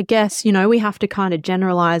 So I guess, we have to kind of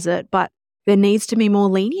generalize it, but there needs to be more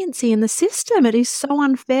leniency in the system. It is so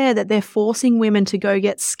unfair that they're forcing women to go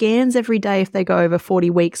get scans every day if they go over 40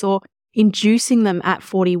 weeks or inducing them at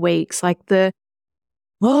 40 weeks. Like the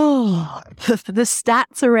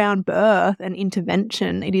stats around birth and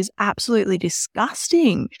intervention, it is absolutely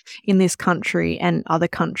disgusting in this country and other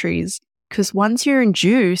countries. Because once you're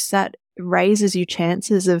induced, that raises your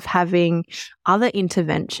chances of having other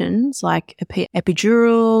interventions like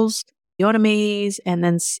epidurals, episiotomies, and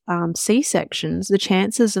then C-sections. The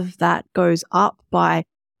chances of that goes up by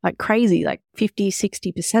like crazy, like 50,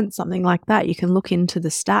 60%, something like that. You can look into the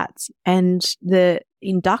stats. And the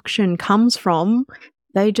induction comes from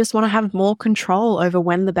they just want to have more control over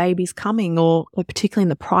when the baby's coming, or particularly in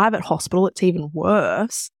the private hospital, it's even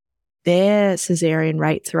worse. Their cesarean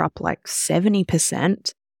rates are up like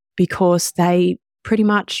 70% because they pretty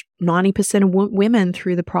much 90% of women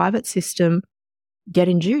through the private system get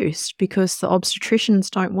induced because the obstetricians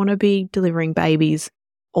don't want to be delivering babies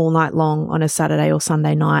all night long on a Saturday or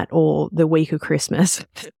Sunday night or the week of Christmas.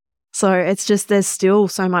 So it's just there's still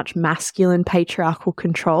so much masculine patriarchal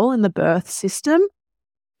control in the birth system.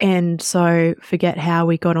 And so forget how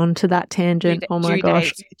we got onto that tangent. Oh my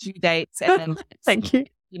gosh. Due dates. And then thank you.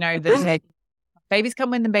 The babies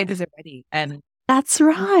come when the babies are ready. And that's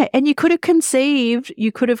right. And you could have conceived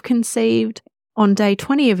on day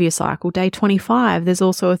 20 of your cycle, day 25. There's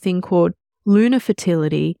also a thing called lunar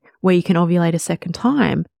fertility where you can ovulate a second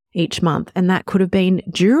time each month. And that could have been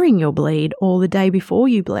during your bleed or the day before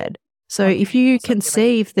you bled. So if you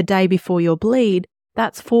conceive the day before your bleed,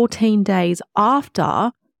 that's 14 days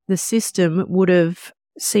after the system would have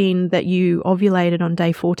seen that you ovulated on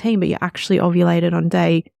day 14, but you actually ovulated on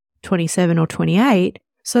day 27 or 28.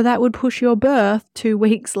 So that would push your birth 2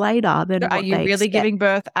 weeks later than what are you they really expect. giving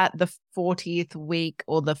birth at the 40th week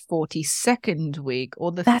or the 42nd week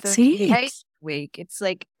or the That's 38th week? It's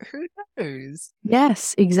like, who knows?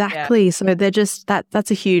 Yes, exactly. Yeah. So they're just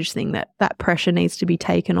that's a huge thing that pressure needs to be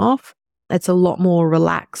taken off. It's a lot more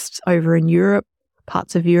relaxed over in Europe.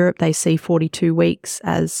 Parts of Europe, they see 42 weeks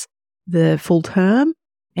as the full term.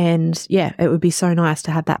 And yeah, it would be so nice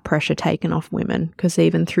to have that pressure taken off women, because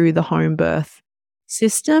even through the home birth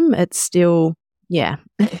system, it's still,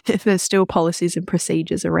 there's still policies and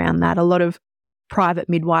procedures around that. A lot of private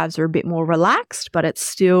midwives are a bit more relaxed, but it's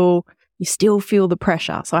still, you still feel the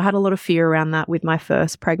pressure. So I had a lot of fear around that with my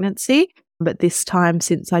first pregnancy. But this time,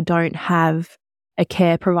 since I don't have a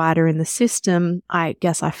care provider in the system, I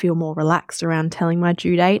guess I feel more relaxed around telling my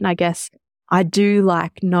due date. And I guess I do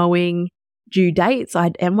like knowing due dates.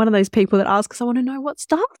 I am one of those people that asks, I want to know what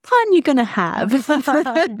start time you're going to have.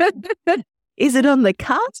 Is it on the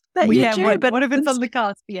cusp that you're due? What if it's on the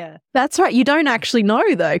cusp? Yeah. That's right. You don't actually know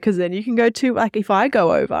though, because then you can go to, like if I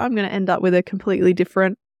go over, I'm going to end up with a completely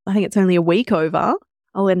different I think it's only a week over,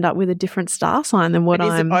 I'll end up with a different star sign than what but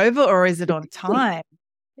I'm. Is it over or is it on time?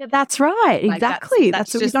 Yeah, that's right. Exactly.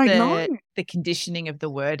 That's what just we don't know. The conditioning of the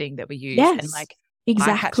wording that we use. Yes, and like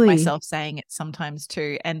exactly. I catch myself saying it sometimes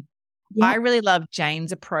too. And I really love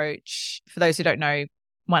Jane's approach. For those who don't know,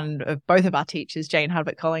 one of both of our teachers, Jane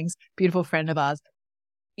Hardwick-Collins, beautiful friend of ours.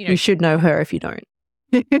 You should know her if you don't.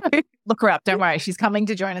 Look her up. Don't worry. She's coming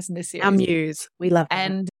to join us in this series. Our muse. We love her.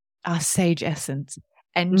 And our sage essence.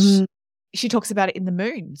 And she talks about it in the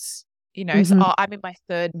moons. So I'm in my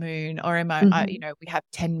 3rd moon, or am I, we have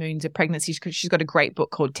 10 moons of pregnancy because she's got a great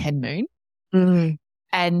book called 10 Moon.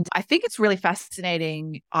 And I think it's really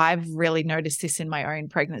fascinating. I've really noticed this in my own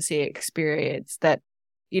pregnancy experience that,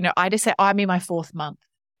 I just say, I'm in my 4th month.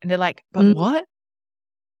 And they're like, but what?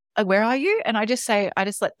 Like, where are you? And I just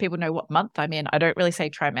let people know what month I'm in. I don't really say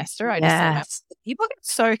trimester. I just say, people get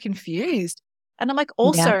so confused. And I'm like,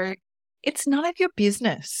 also, it's none of your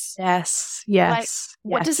business. Yes. Like,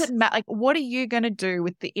 what does it matter? Like, what are you going to do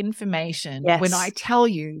with the information when I tell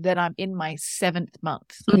you that I'm in my 7th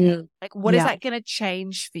month? Like, what is that going to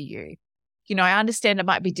change for you? I understand it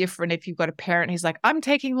might be different if you've got a parent who's like, I'm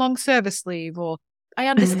taking long service leave, or I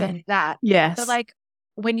understand that. Yes. But like,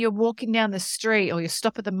 when you're walking down the street or you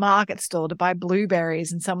stop at the market stall to buy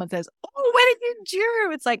blueberries and someone says, oh, when are you due?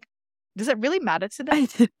 It's like, does it really matter to them?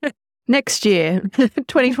 Next year,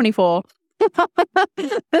 2024.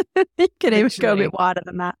 You can even go a bit wider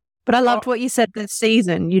than that. But I loved what you said this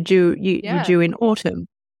season. You're due in autumn.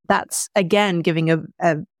 That's, again, giving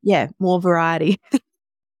a more variety.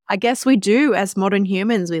 I guess we do, as modern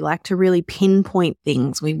humans, we like to really pinpoint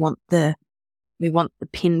things. We want the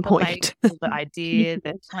pinpoint. The idea,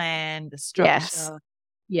 the plan, the structure.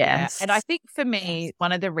 Yes. And I think for me,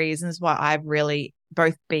 one of the reasons why I've really,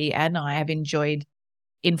 both B and I have enjoyed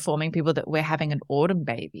informing people that we're having an autumn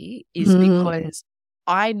baby is because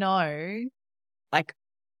I know, like,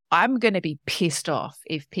 I'm going to be pissed off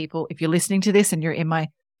if you're listening to this and you're in my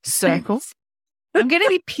circle, I'm going to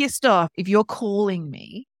be pissed off if you're calling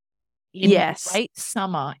me in late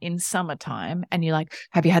summer, in summertime, and you're like,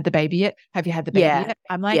 have you had the baby yet? Have you had the baby yet?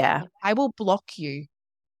 I'm like, I will block you.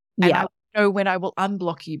 And I know when I will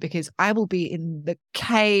unblock you because I will be in the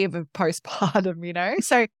cave of postpartum,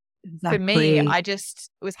 So for me, I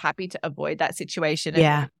just was happy to avoid that situation.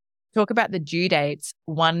 And talk about the due dates.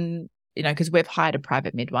 One, because we've hired a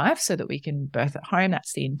private midwife so that we can birth at home.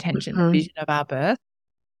 That's the intention, the vision of our birth.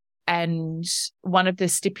 And one of the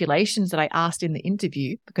stipulations that I asked in the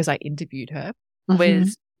interview, because I interviewed her,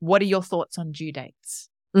 was, what are your thoughts on due dates?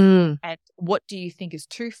 And what do you think is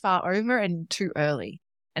too far over and too early?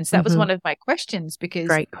 And so that was one of my questions, because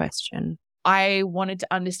great question. I wanted to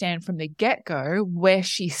understand from the get-go where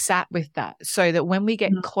she sat with that, so that when we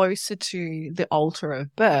get closer to the altar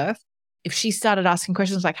of birth, if she started asking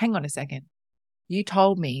questions like, hang on a second, you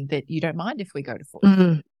told me that you don't mind if we go to 4.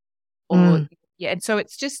 And so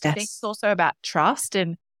it's just, I think it's also about trust.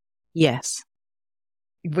 And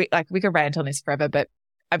we could rant on this forever, but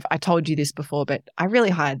I told you this before, but I really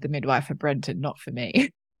hired the midwife for Brenton, not for me.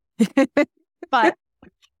 But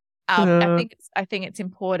I think it's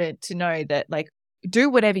important to know that, like, do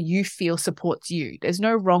whatever you feel supports you. There's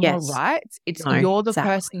no wrong or right. It's you're the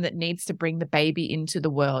person that needs to bring the baby into the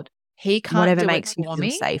world. He can't whatever do makes it for you feel me.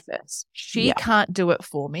 safest. She can't do it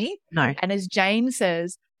for me. No. And as Jane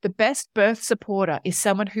says, the best birth supporter is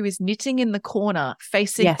someone who is knitting in the corner,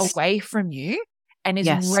 facing away from you, and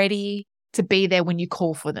is ready to be there when you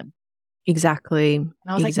call for them. Exactly. And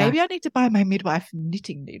I was like, maybe I need to buy my midwife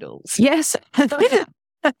knitting needles. Yes.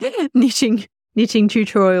 knitting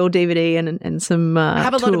tutorial DVD and some I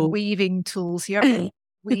have a lot of weaving tools here.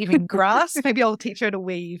 Weaving grass. Maybe I'll teach her to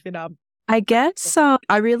weave. I guess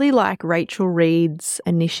I really like Rachel Reed's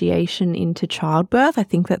Initiation into Childbirth. I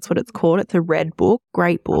think that's what it's called. It's a red book,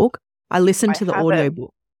 great book. I listened to the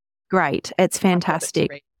audiobook. Great. It's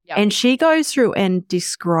fantastic. And she goes through and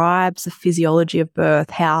describes the physiology of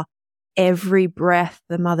birth, how every breath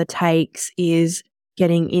the mother takes is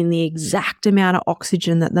getting in the exact amount of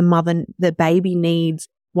oxygen that the baby needs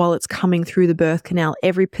while it's coming through the birth canal.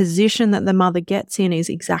 Every position that the mother gets in is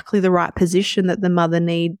exactly the right position that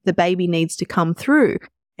the baby needs to come through.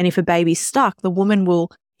 And if a baby's stuck, the woman will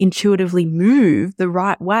intuitively move the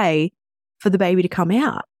right way for the baby to come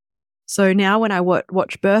out. So now when I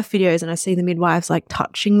watch birth videos and I see the midwives like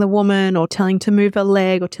touching the woman or telling to move her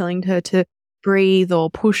leg or telling her to breathe or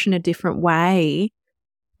push in a different way,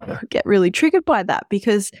 I get really triggered by that,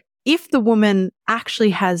 because if the woman actually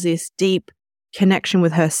has this deep connection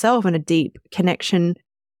with herself and a deep connection,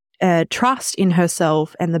 trust in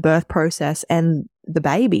herself and the birth process and the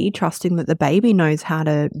baby, trusting that the baby knows how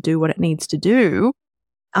to do what it needs to do,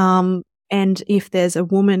 And if there's a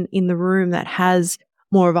woman in the room that has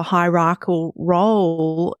more of a hierarchical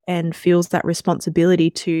role and feels that responsibility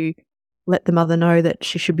to let the mother know that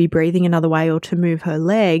she should be breathing another way or to move her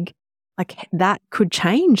leg, like that could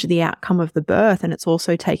change the outcome of the birth. And it's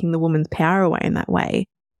also taking the woman's power away in that way.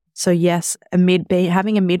 So yes,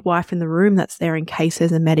 having a midwife in the room that's there in case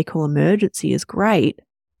there's a medical emergency is great.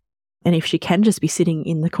 And if she can just be sitting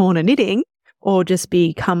in the corner knitting or just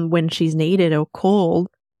come when she's needed or called,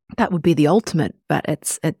 that would be the ultimate. But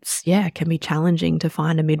it can be challenging to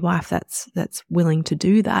find a midwife that's willing to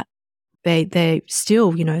do that. They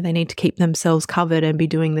still, they need to keep themselves covered and be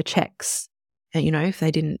doing the checks. And, if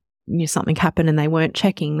they didn't, something happened and they weren't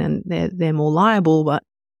checking, then they're more liable. But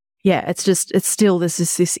yeah, it's still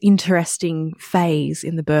this interesting phase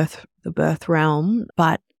in the birth realm.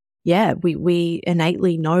 But yeah, we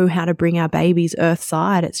innately know how to bring our babies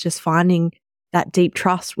earthside. It's just finding that deep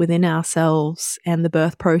trust within ourselves and the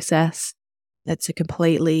birth process. It's a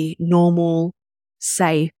completely normal,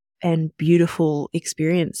 safe, and beautiful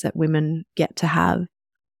experience that women get to have.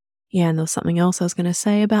 Yeah, and there was something else I was going to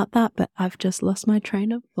say about that, but I've just lost my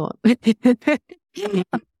train of thought.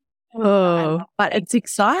 Oh, but it's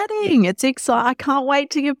exciting. I can't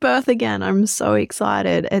wait to give birth again. I'm so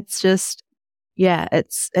excited. It's just, yeah,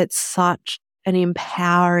 it's such an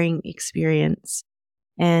empowering experience.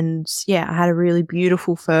 And yeah, I had a really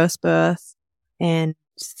beautiful first birth and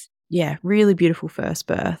really beautiful first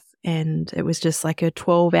birth. And it was just like a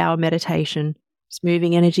 12-hour meditation, just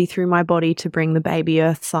moving energy through my body to bring the baby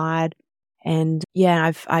earthside. And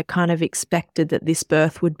yeah, I kind of expected that this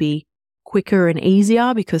birth would be quicker and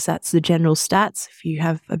easier because that's the general stats. If you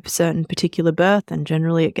have a certain particular birth, then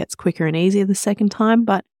generally it gets quicker and easier the second time.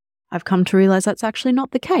 But I've come to realize that's actually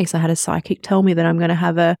not the case. I had a psychic tell me that I'm going to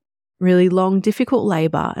have a really long, difficult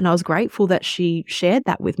labor. And I was grateful that she shared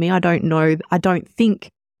that with me. I don't think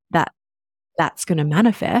that that's going to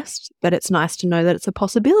manifest, but it's nice to know that it's a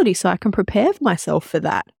possibility so I can prepare myself for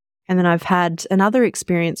that. And then I've had another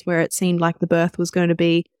experience where it seemed like the birth was going to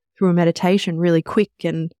be through a meditation really quick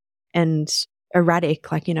and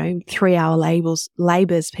erratic, like, 3-hour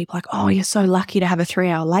labors. People are like, oh, you're so lucky to have a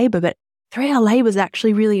 3-hour labor, but 3-hour labor is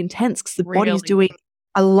actually really intense because the body's doing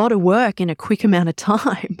a lot of work in a quick amount of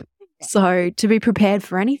time. So to be prepared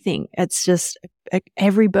for anything, it's just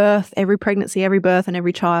every birth, every pregnancy, every birth and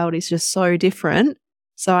every child is just so different.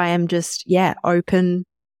 So I am just, open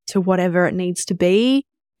to whatever it needs to be.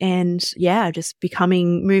 And just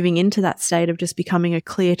moving into that state of just becoming a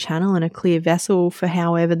clear channel and a clear vessel for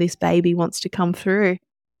however this baby wants to come through.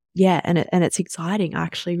 Yeah. And it's exciting. I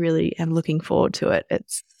actually really am looking forward to it.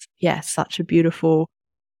 It's such a beautiful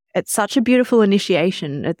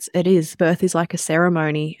initiation. It is. Birth is like a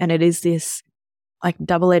ceremony, and it is this like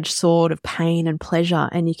double-edged sword of pain and pleasure,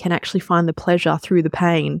 and you can actually find the pleasure through the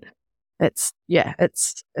pain. It's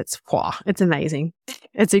amazing.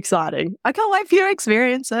 It's exciting. I can't wait for you to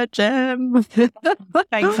experience it, Jem.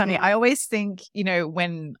 Thanks, honey. I always think,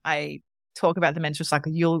 when I talk about the menstrual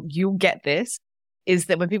cycle, you'll get this, is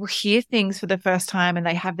that when people hear things for the first time and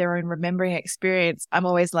they have their own remembering experience, I'm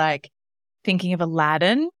always like thinking of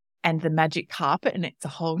Aladdin and the magic carpet, and it's a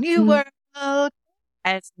whole new world.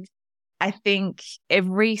 And I think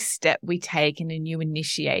every step we take in a new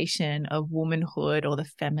initiation of womanhood or the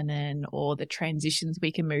feminine or the transitions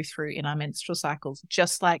we can move through in our menstrual cycles,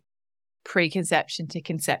 just like preconception to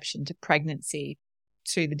conception to pregnancy,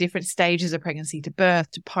 to the different stages of pregnancy, to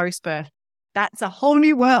birth, to post-birth, that's a whole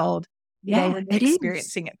new world. Yeah, it is.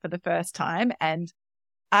 Experiencing it for the first time. And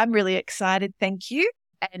I'm really excited. Thank you.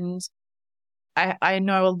 And I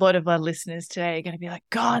know a lot of our listeners today are going to be like,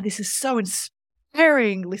 God, this is so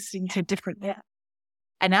inspiring listening to different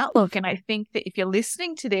an outlook. And I think that if you're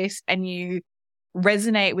listening to this and you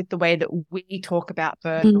resonate with the way that we talk about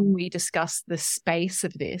birth and we discuss the space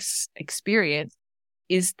of this experience,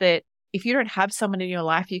 is that if you don't have someone in your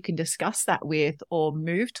life you can discuss that with or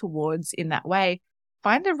move towards in that way,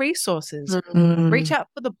 find the resources, reach out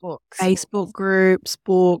for the books, Facebook groups,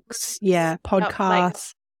 books,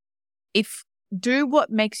 podcasts. Do what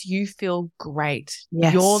makes you feel great.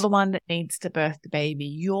 Yes. You're the one that needs to birth the baby.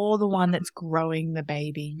 You're the one that's growing the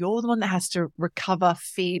baby. You're the one that has to recover,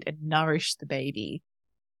 feed, and nourish the baby.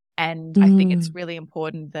 And I think it's really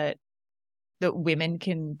important that women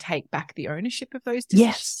can take back the ownership of those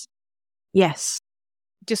decisions. Yes.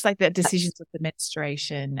 Just like the decisions of the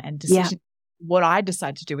menstruation and decisions what I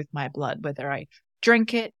decide to do with my blood, whether I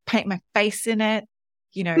drink it, paint my face in it,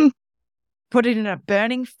 put it in a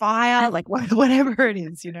burning fire, like whatever it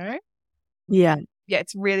is, Yeah. Yeah,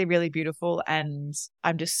 it's really, really beautiful. And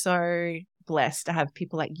I'm just so blessed to have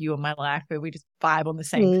people like you in my life where we just vibe on the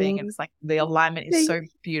same thing. And it's like the alignment is so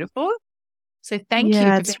beautiful. So thank you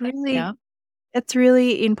for being here. It's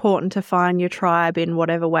really important to find your tribe in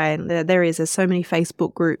whatever way. And there's so many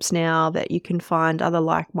Facebook groups now that you can find other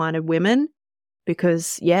like-minded women,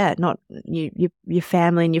 because not your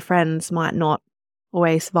family and your friends might not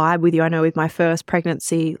always vibe with you. I know with my first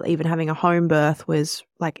pregnancy, even having a home birth was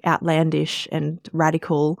like outlandish and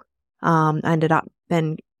radical. I ended up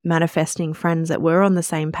then manifesting friends that were on the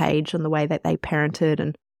same page on the way that they parented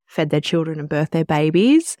and fed their children and birthed their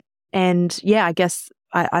babies. And I guess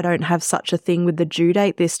I don't have such a thing with the due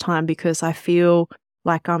date this time, because I feel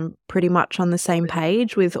like I'm pretty much on the same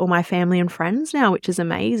page with all my family and friends now, which is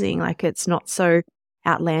amazing. Like, it's not so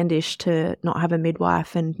outlandish to not have a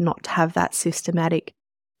midwife and not to have that systematic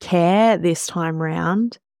care this time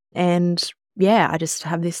round. And I just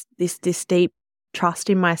have this deep trust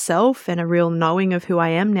in myself and a real knowing of who I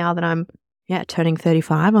am now that I'm turning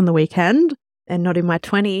 35 on the weekend and not in my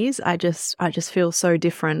 20s. I just feel so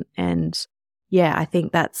different. And I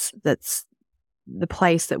think that's the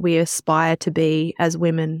place that we aspire to be as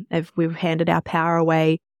women. If we've handed our power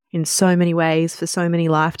away in so many ways for so many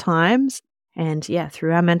lifetimes, and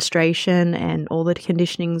through our menstruation and all the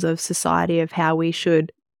conditionings of society of how we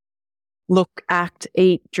should look, act,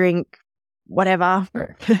 eat, drink, whatever,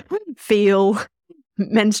 feel,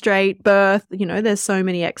 menstruate, birth, there's so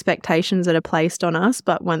many expectations that are placed on us.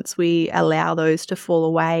 But once we allow those to fall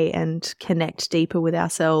away and connect deeper with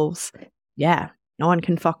ourselves, no one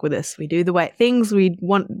can fuck with us. We do the way things we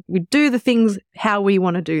want. We do the things how we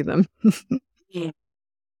want to do them.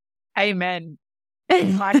 Amen.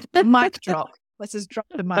 Mic drop. Let's just drop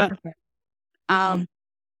the microphone.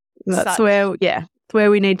 That's where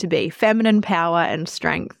we need to be. Feminine power and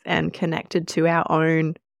strength, and connected to our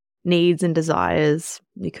own needs and desires,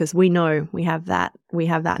 because we know we have that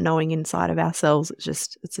knowing inside of ourselves.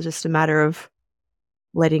 It's just a matter of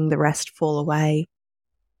letting the rest fall away.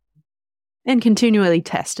 And continually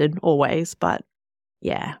tested always, but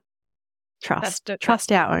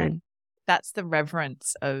trust our own. That's the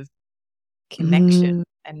reverence of connection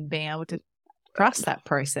and being able to trust that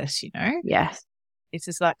process, Yes. It's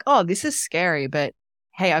just like, oh, this is scary, but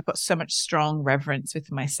hey, I've got so much strong reverence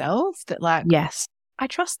with myself that I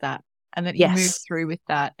trust that. And then you move through with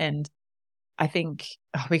that. And I think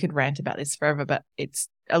we could rant about this forever, but it's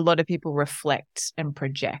a lot of people reflect and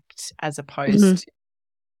project as opposed to,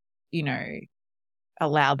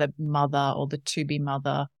 allow the mother or the to-be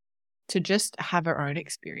mother to just have her own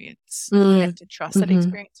experience and to trust that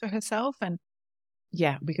experience for herself. And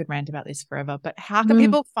we could rant about this forever, but how can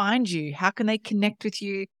people find you? How can they connect with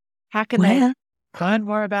you? How can they learn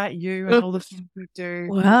more about you and all the things you do?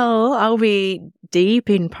 Well, I'll be deep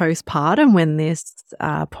in postpartum when this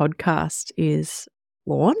podcast is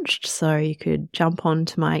launched. So you could jump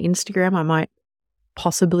onto my Instagram. I might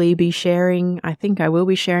possibly be sharing, I think I will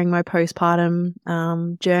be sharing my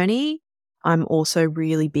postpartum journey. I'm also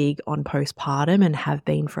really big on postpartum and have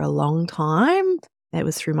been for a long time. It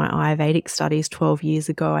was through my Ayurvedic studies 12 years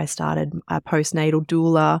ago. I started a postnatal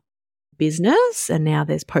doula business, and now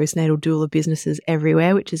there's postnatal doula businesses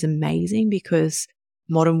everywhere, which is amazing because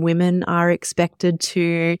modern women are expected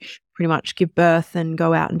to pretty much give birth and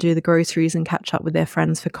go out and do the groceries and catch up with their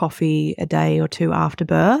friends for coffee a day or two after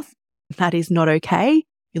birth. That is not okay.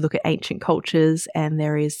 You look at ancient cultures and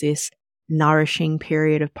there is this nourishing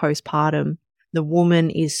period of postpartum. The woman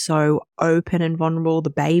is so open and vulnerable. The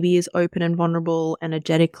baby is open and vulnerable,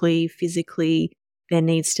 energetically, physically. There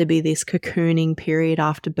needs to be this cocooning period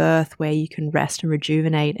after birth where you can rest and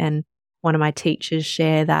rejuvenate. And one of my teachers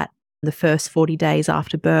share that the first 40 days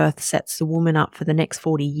after birth sets the woman up for the next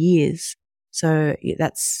 40 years. So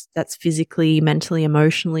that's physically, mentally,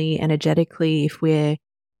 emotionally, energetically. If we're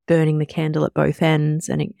burning the candle at both ends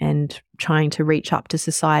and trying to reach up to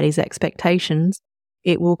society's expectations,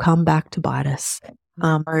 it will come back to bite us.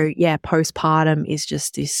 Postpartum is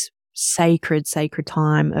just this sacred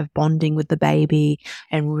time of bonding with the baby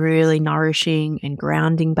and really nourishing and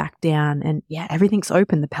grounding back down. And everything's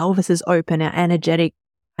open. The pelvis is open. Our energetic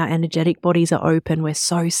bodies are open. We're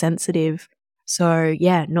so sensitive. So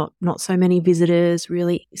not so many visitors,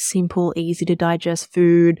 really simple, easy to digest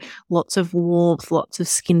food, lots of warmth, lots of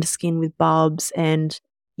skin to skin with bubs. And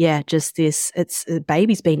just this, the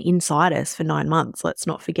baby's been inside us for 9 months. Let's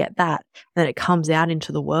not forget that. Then it comes out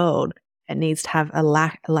into the world. It needs to have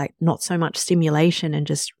not so much stimulation and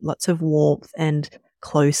just lots of warmth and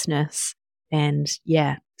closeness. And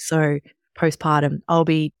so postpartum, I'll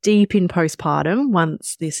be deep in postpartum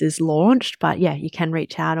once this is launched. But you can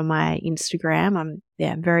reach out on my Instagram.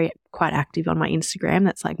 I'm very quite active on my Instagram.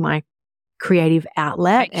 That's like my creative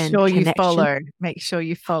outlet Make and sure connection. you follow. Make sure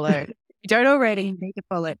you follow. If you don't already, you need to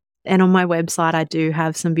follow. And on my website, I do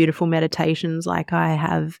have some beautiful meditations like I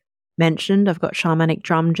have mentioned. I've got shamanic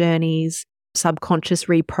drum journeys, subconscious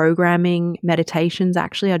reprogramming meditations.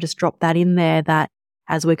 Actually, I just dropped that in there that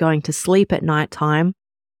as we're going to sleep at nighttime,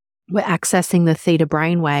 we're accessing the theta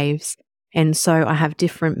brain waves. And so I have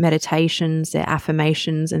different meditations, they're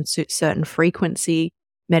affirmations and certain frequency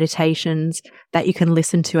meditations that you can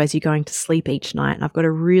listen to as you're going to sleep each night. And I've got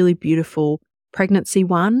a really beautiful pregnancy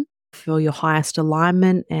one for your highest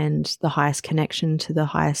alignment and the highest connection to the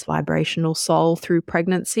highest vibrational soul through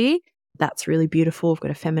pregnancy. That's really beautiful. I've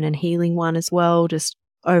got a feminine healing one as well, just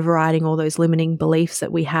overriding all those limiting beliefs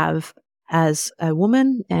that we have as a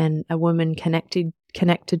woman and a woman connected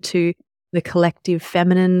to the collective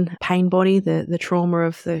feminine pain body, the trauma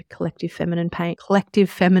of the collective feminine pain, collective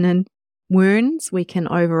feminine wounds. We can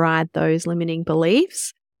override those limiting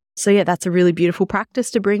beliefs. So yeah, that's a really beautiful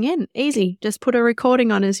practice to bring in. Easy. Just put a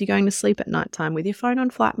recording on as you're going to sleep at nighttime with your phone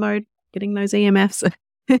on flight mode, getting those EMFs.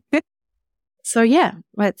 So yeah,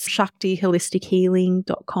 it's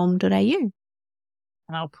shaktiholistic.healing.com.au.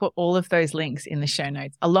 And I'll put all of those links in the show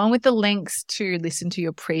notes, along with the links to listen to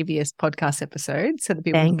your previous podcast episodes so that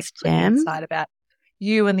people can get insight about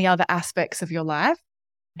you and the other aspects of your life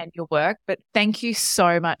and your work. But thank you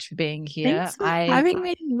so much for being here. Thanks for having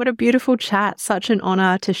me. What a beautiful chat. Such an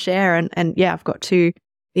honor to share. And yeah, I've got to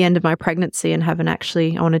the end of my pregnancy and haven't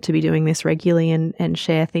actually wanted to be doing this regularly and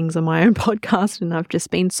share things on my own podcast. And I've just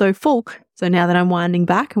been so full. So now that I'm winding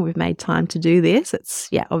back and we've made time to do this, it's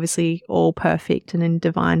obviously all perfect and in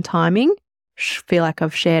divine timing. Feel like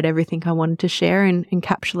I've shared everything I wanted to share and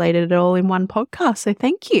encapsulated it all in one podcast. So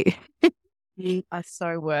thank you. You are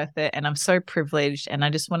so worth it. And I'm so privileged. And I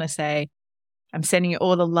just want to say, I'm sending you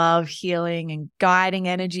all the love, healing, and guiding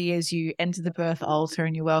energy as you enter the birth altar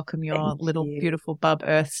and you welcome your beautiful bub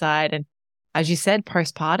earth side. And as you said,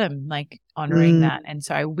 postpartum, like honoring that. And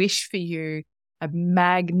so I wish for you a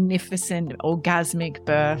magnificent orgasmic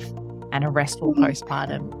birth and a restful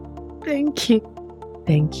postpartum. Thank you.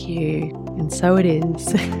 Thank you. And so it is.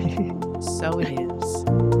 So it is.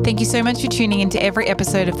 Thank you so much for tuning into every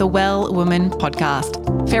episode of the Well Woman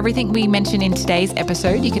podcast. For everything we mentioned in today's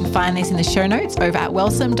episode, you can find this in the show notes over at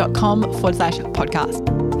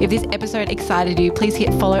wellsome.com/podcast. If this episode excited you, please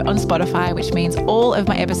hit follow on Spotify, which means all of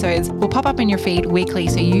my episodes will pop up in your feed weekly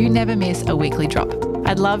so you never miss a weekly drop.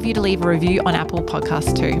 I'd love you to leave a review on Apple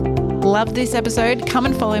Podcasts too. Love this episode? Come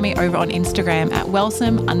and follow me over on Instagram at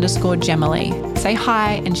wellsome_Gemmalee. Say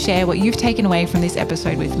hi and share what you've taken away from this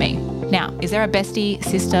episode with me. Now, is there a bestie,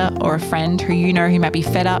 sister, or a friend who you know who might be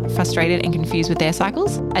fed up, frustrated, and confused with their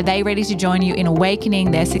cycles? Are they ready to join you in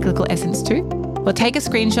awakening their cyclical essence too? Well, take a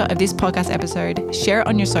screenshot of this podcast episode, share it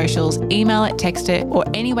on your socials, email it, text it, or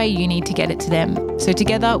any way you need to get it to them. So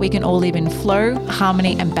together we can all live in flow,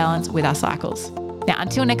 harmony, and balance with our cycles. Now,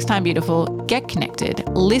 until next time, beautiful, get connected,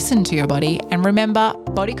 listen to your body, and remember,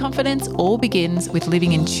 body confidence all begins with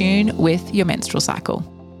living in tune with your menstrual cycle.